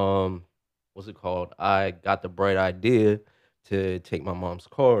 what's it called? I got the bright idea to take my mom's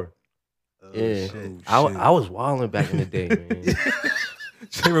car. Oh, Yeah, shit. I was wilding back in the day, man.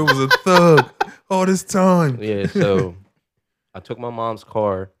 J-Ray was a thug all this time. Yeah, so I took my mom's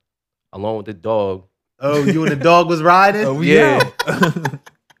car along with the dog. Oh, you and the dog was riding? Oh, we out.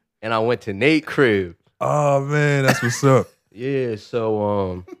 And I went to Nate crib. Oh man, that's what's up. Yeah,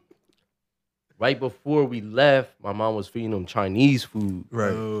 so right before we left, my mom was feeding them Chinese food.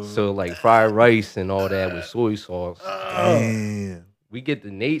 Right. So like fried rice and all that with soy sauce. Damn. We get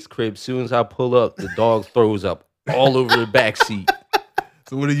to Nate's crib. Soon as I pull up, the dog throws up all over the back seat.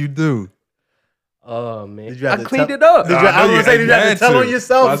 So what do you do? Oh man, Did you have I to cleaned tell- it up. Did you, I was gonna say, did you have to tell on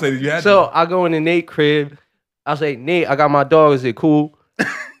yourself? I said you had So I go in the Nate crib. I say, Nate, I got my dog. Is it cool?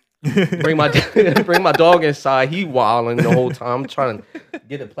 bring my dog inside. He wilding the whole time. I'm trying to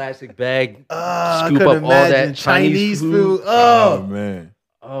get a plastic bag, I scoop couldn't up all that imagine Chinese food. Oh man.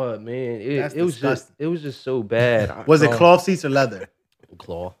 Oh man, That's it was just so bad. Was it cloth seats or leather?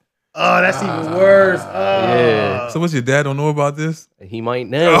 Claw? Oh, that's even worse. Oh. Yeah. So what's your dad don't know about this? He might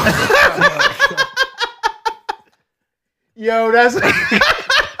know. Yo, that's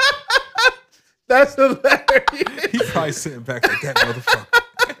that's hilarious. He probably sitting back like that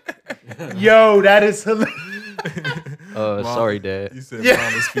motherfucker. Yo, that is hilarious. Mom, Sorry, Dad. You said Yeah.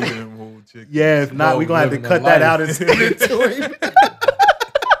 mom is feeding him whole chicken. Yeah, if not, we're gonna have to living cut the that life. out and send it to him.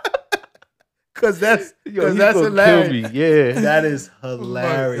 Cause that's Yo, that's he gonna hilarious. kill me. Yeah. That is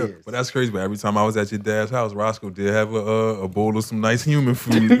hilarious. But that's crazy. But every time I was at your dad's house, Roscoe did have a bowl of some nice human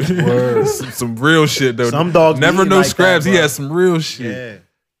food. some real shit though. Some dogs never be no like scraps. that, he bro. had some real shit.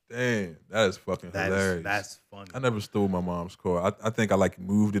 Yeah, Damn, that is fucking hilarious. that's funny. I never stole my mom's car. I think I like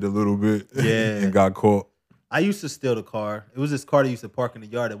moved it a little bit. Yeah. and got caught. I used to steal the car. It was this car that used to park in the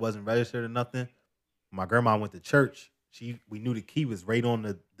yard that wasn't registered or nothing. My grandma went to church. We knew the key was right on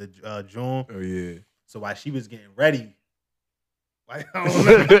the joint. Oh yeah. So while she was getting ready, like, I don't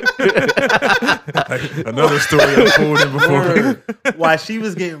know. Like, another story unfolded before. While she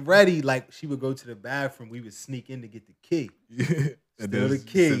was getting ready, like she would go to the bathroom, we would sneak in to get the key. Yeah. And Steal the then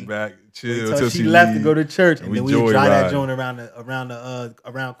key. sit back, chill Until till she left to go to church, and we then we would drive joyride. that joint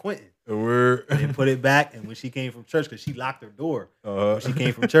around Quentin. A word. And then put it back. And when she came from church, because she locked her door. Uh, When she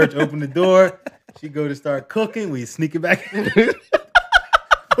came from church, opened the door. She go to start cooking. We sneak it back in.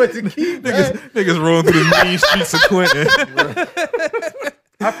 Put the key back. niggas rolling through the main streets of Quentin.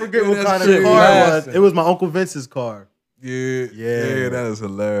 I forget what That's kind of shit car it was. lasting. It was my Uncle Vince's car. Yeah, that is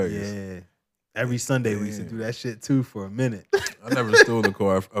hilarious. Yeah. Every Sunday we used to do that shit too for a minute. I never stole a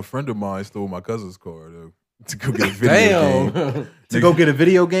car. A friend of mine stole my cousin's car though to go get a video game. Damn. To go get a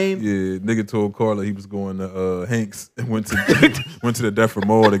video game? Yeah, nigga told Carla he was going to Hanks and went to the Deptford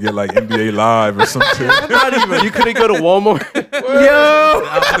Mall to get like NBA Live or something. Not even. You couldn't go to Walmart. Yo!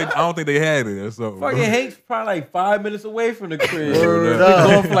 I don't think they had it or something. Fucking Hank's probably like 5 minutes away from the crib. Word Been up.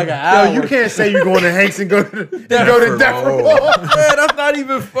 going for like an hour. Yo, you can't say you're going to Hanks and go to Deptford Mall. Mall. Man, that's not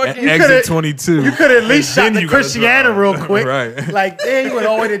even fucking. Exit coulda- 22. You could at least shot Then the you gotta Christiana drive. real quick. Right. Like, damn, you went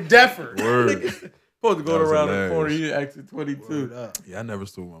all the way to Deptford. Word. Supposed to go That was around the hilarious. corner. You exit 22. Word up. Yeah, I never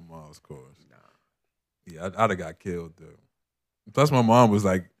stole my mom's cars. Yeah, I'd have got killed though. Plus, my mom was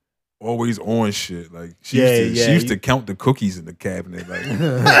like always on shit. Like she used to count the cookies in the cabinet. Like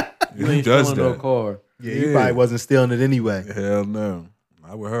You who ain't does stealing no that? car. Yeah, you probably wasn't stealing it anyway. Hell no.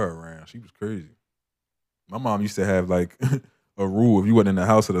 Not with her around. She was crazy. My mom used to have like a rule: if you wasn't in the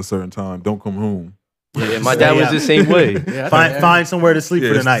house at a certain time, don't come home. Yeah, my dad was the same way. Yeah, Find somewhere to sleep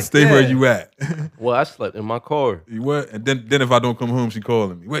for the night. Stay where Yeah. you at. Well, I slept in my car. You what? And then if I don't come home, she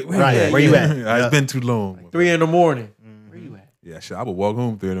calling me. Wait, Right, where you at? It's Yeah. been too long. 3 in the morning. Where you at? Yeah, shit. I would walk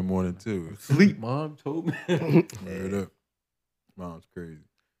home 3 in the morning too. Sleep, mom told me. Word up. Mom's crazy.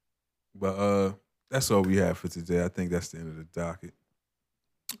 But that's all we have for today. I think that's the end of the docket.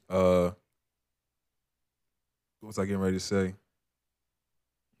 What was I getting ready to say?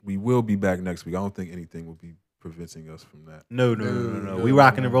 We will be back next week. I don't think anything will be preventing us from that. No. We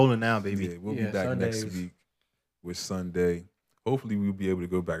rocking and rolling now, baby. Yeah, we'll Yeah, be back next Sundays. week with Sunday. Hopefully we'll be able to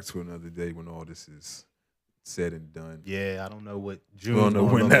go back to another day when all this is said and done. Yeah, I don't know what We June. don't know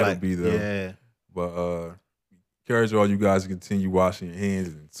when that'll like. be though. Yeah, But encourage all you guys to continue washing your hands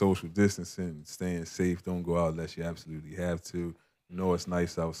and social distancing and staying safe. Don't go out unless you absolutely have to. You know it's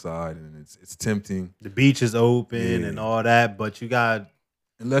nice outside and it's tempting. the beach is open and all that, but you got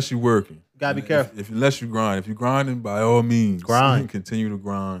unless you're working. Gotta be careful. Unless you grind. If you're grinding, by all means, Grind. Continue to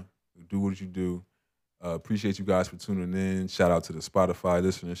grind. Do what you do. Appreciate you guys for tuning in. Shout out to the Spotify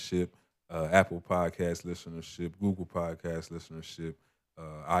listenership, Apple Podcast listenership, Google Podcast listenership,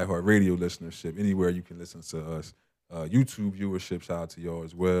 iHeartRadio listenership, anywhere you can listen to us. YouTube viewership, shout out to y'all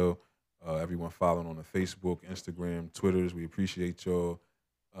as well. Everyone following on the Facebook, Instagram, Twitters. We appreciate y'all.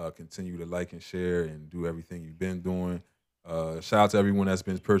 Continue to like and share and do everything you've been doing. Shout out to everyone that's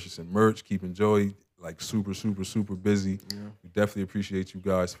been purchasing merch, keeping Joey like super busy. Yeah. We definitely appreciate you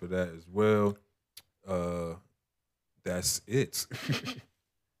guys for that as well. That's it.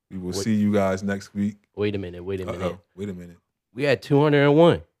 We will see you guys next week. Wait a minute. Wait a minute. We had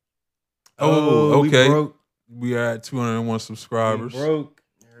 201. Oh, okay. We are at 201 subscribers. We broke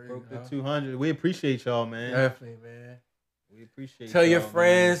the 200. We appreciate y'all, man. Definitely, man. We appreciate Tell your man.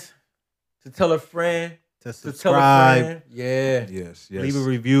 friends to tell a friend to tell a subscribe. friend. Yeah. Yes. Leave a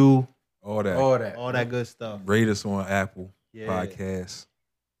review. All that good stuff. Rate us on Apple Podcasts.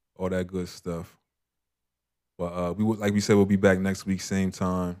 All that good stuff. But like we said, we'll be back next week, same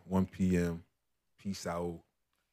time, 1 p.m. Peace out.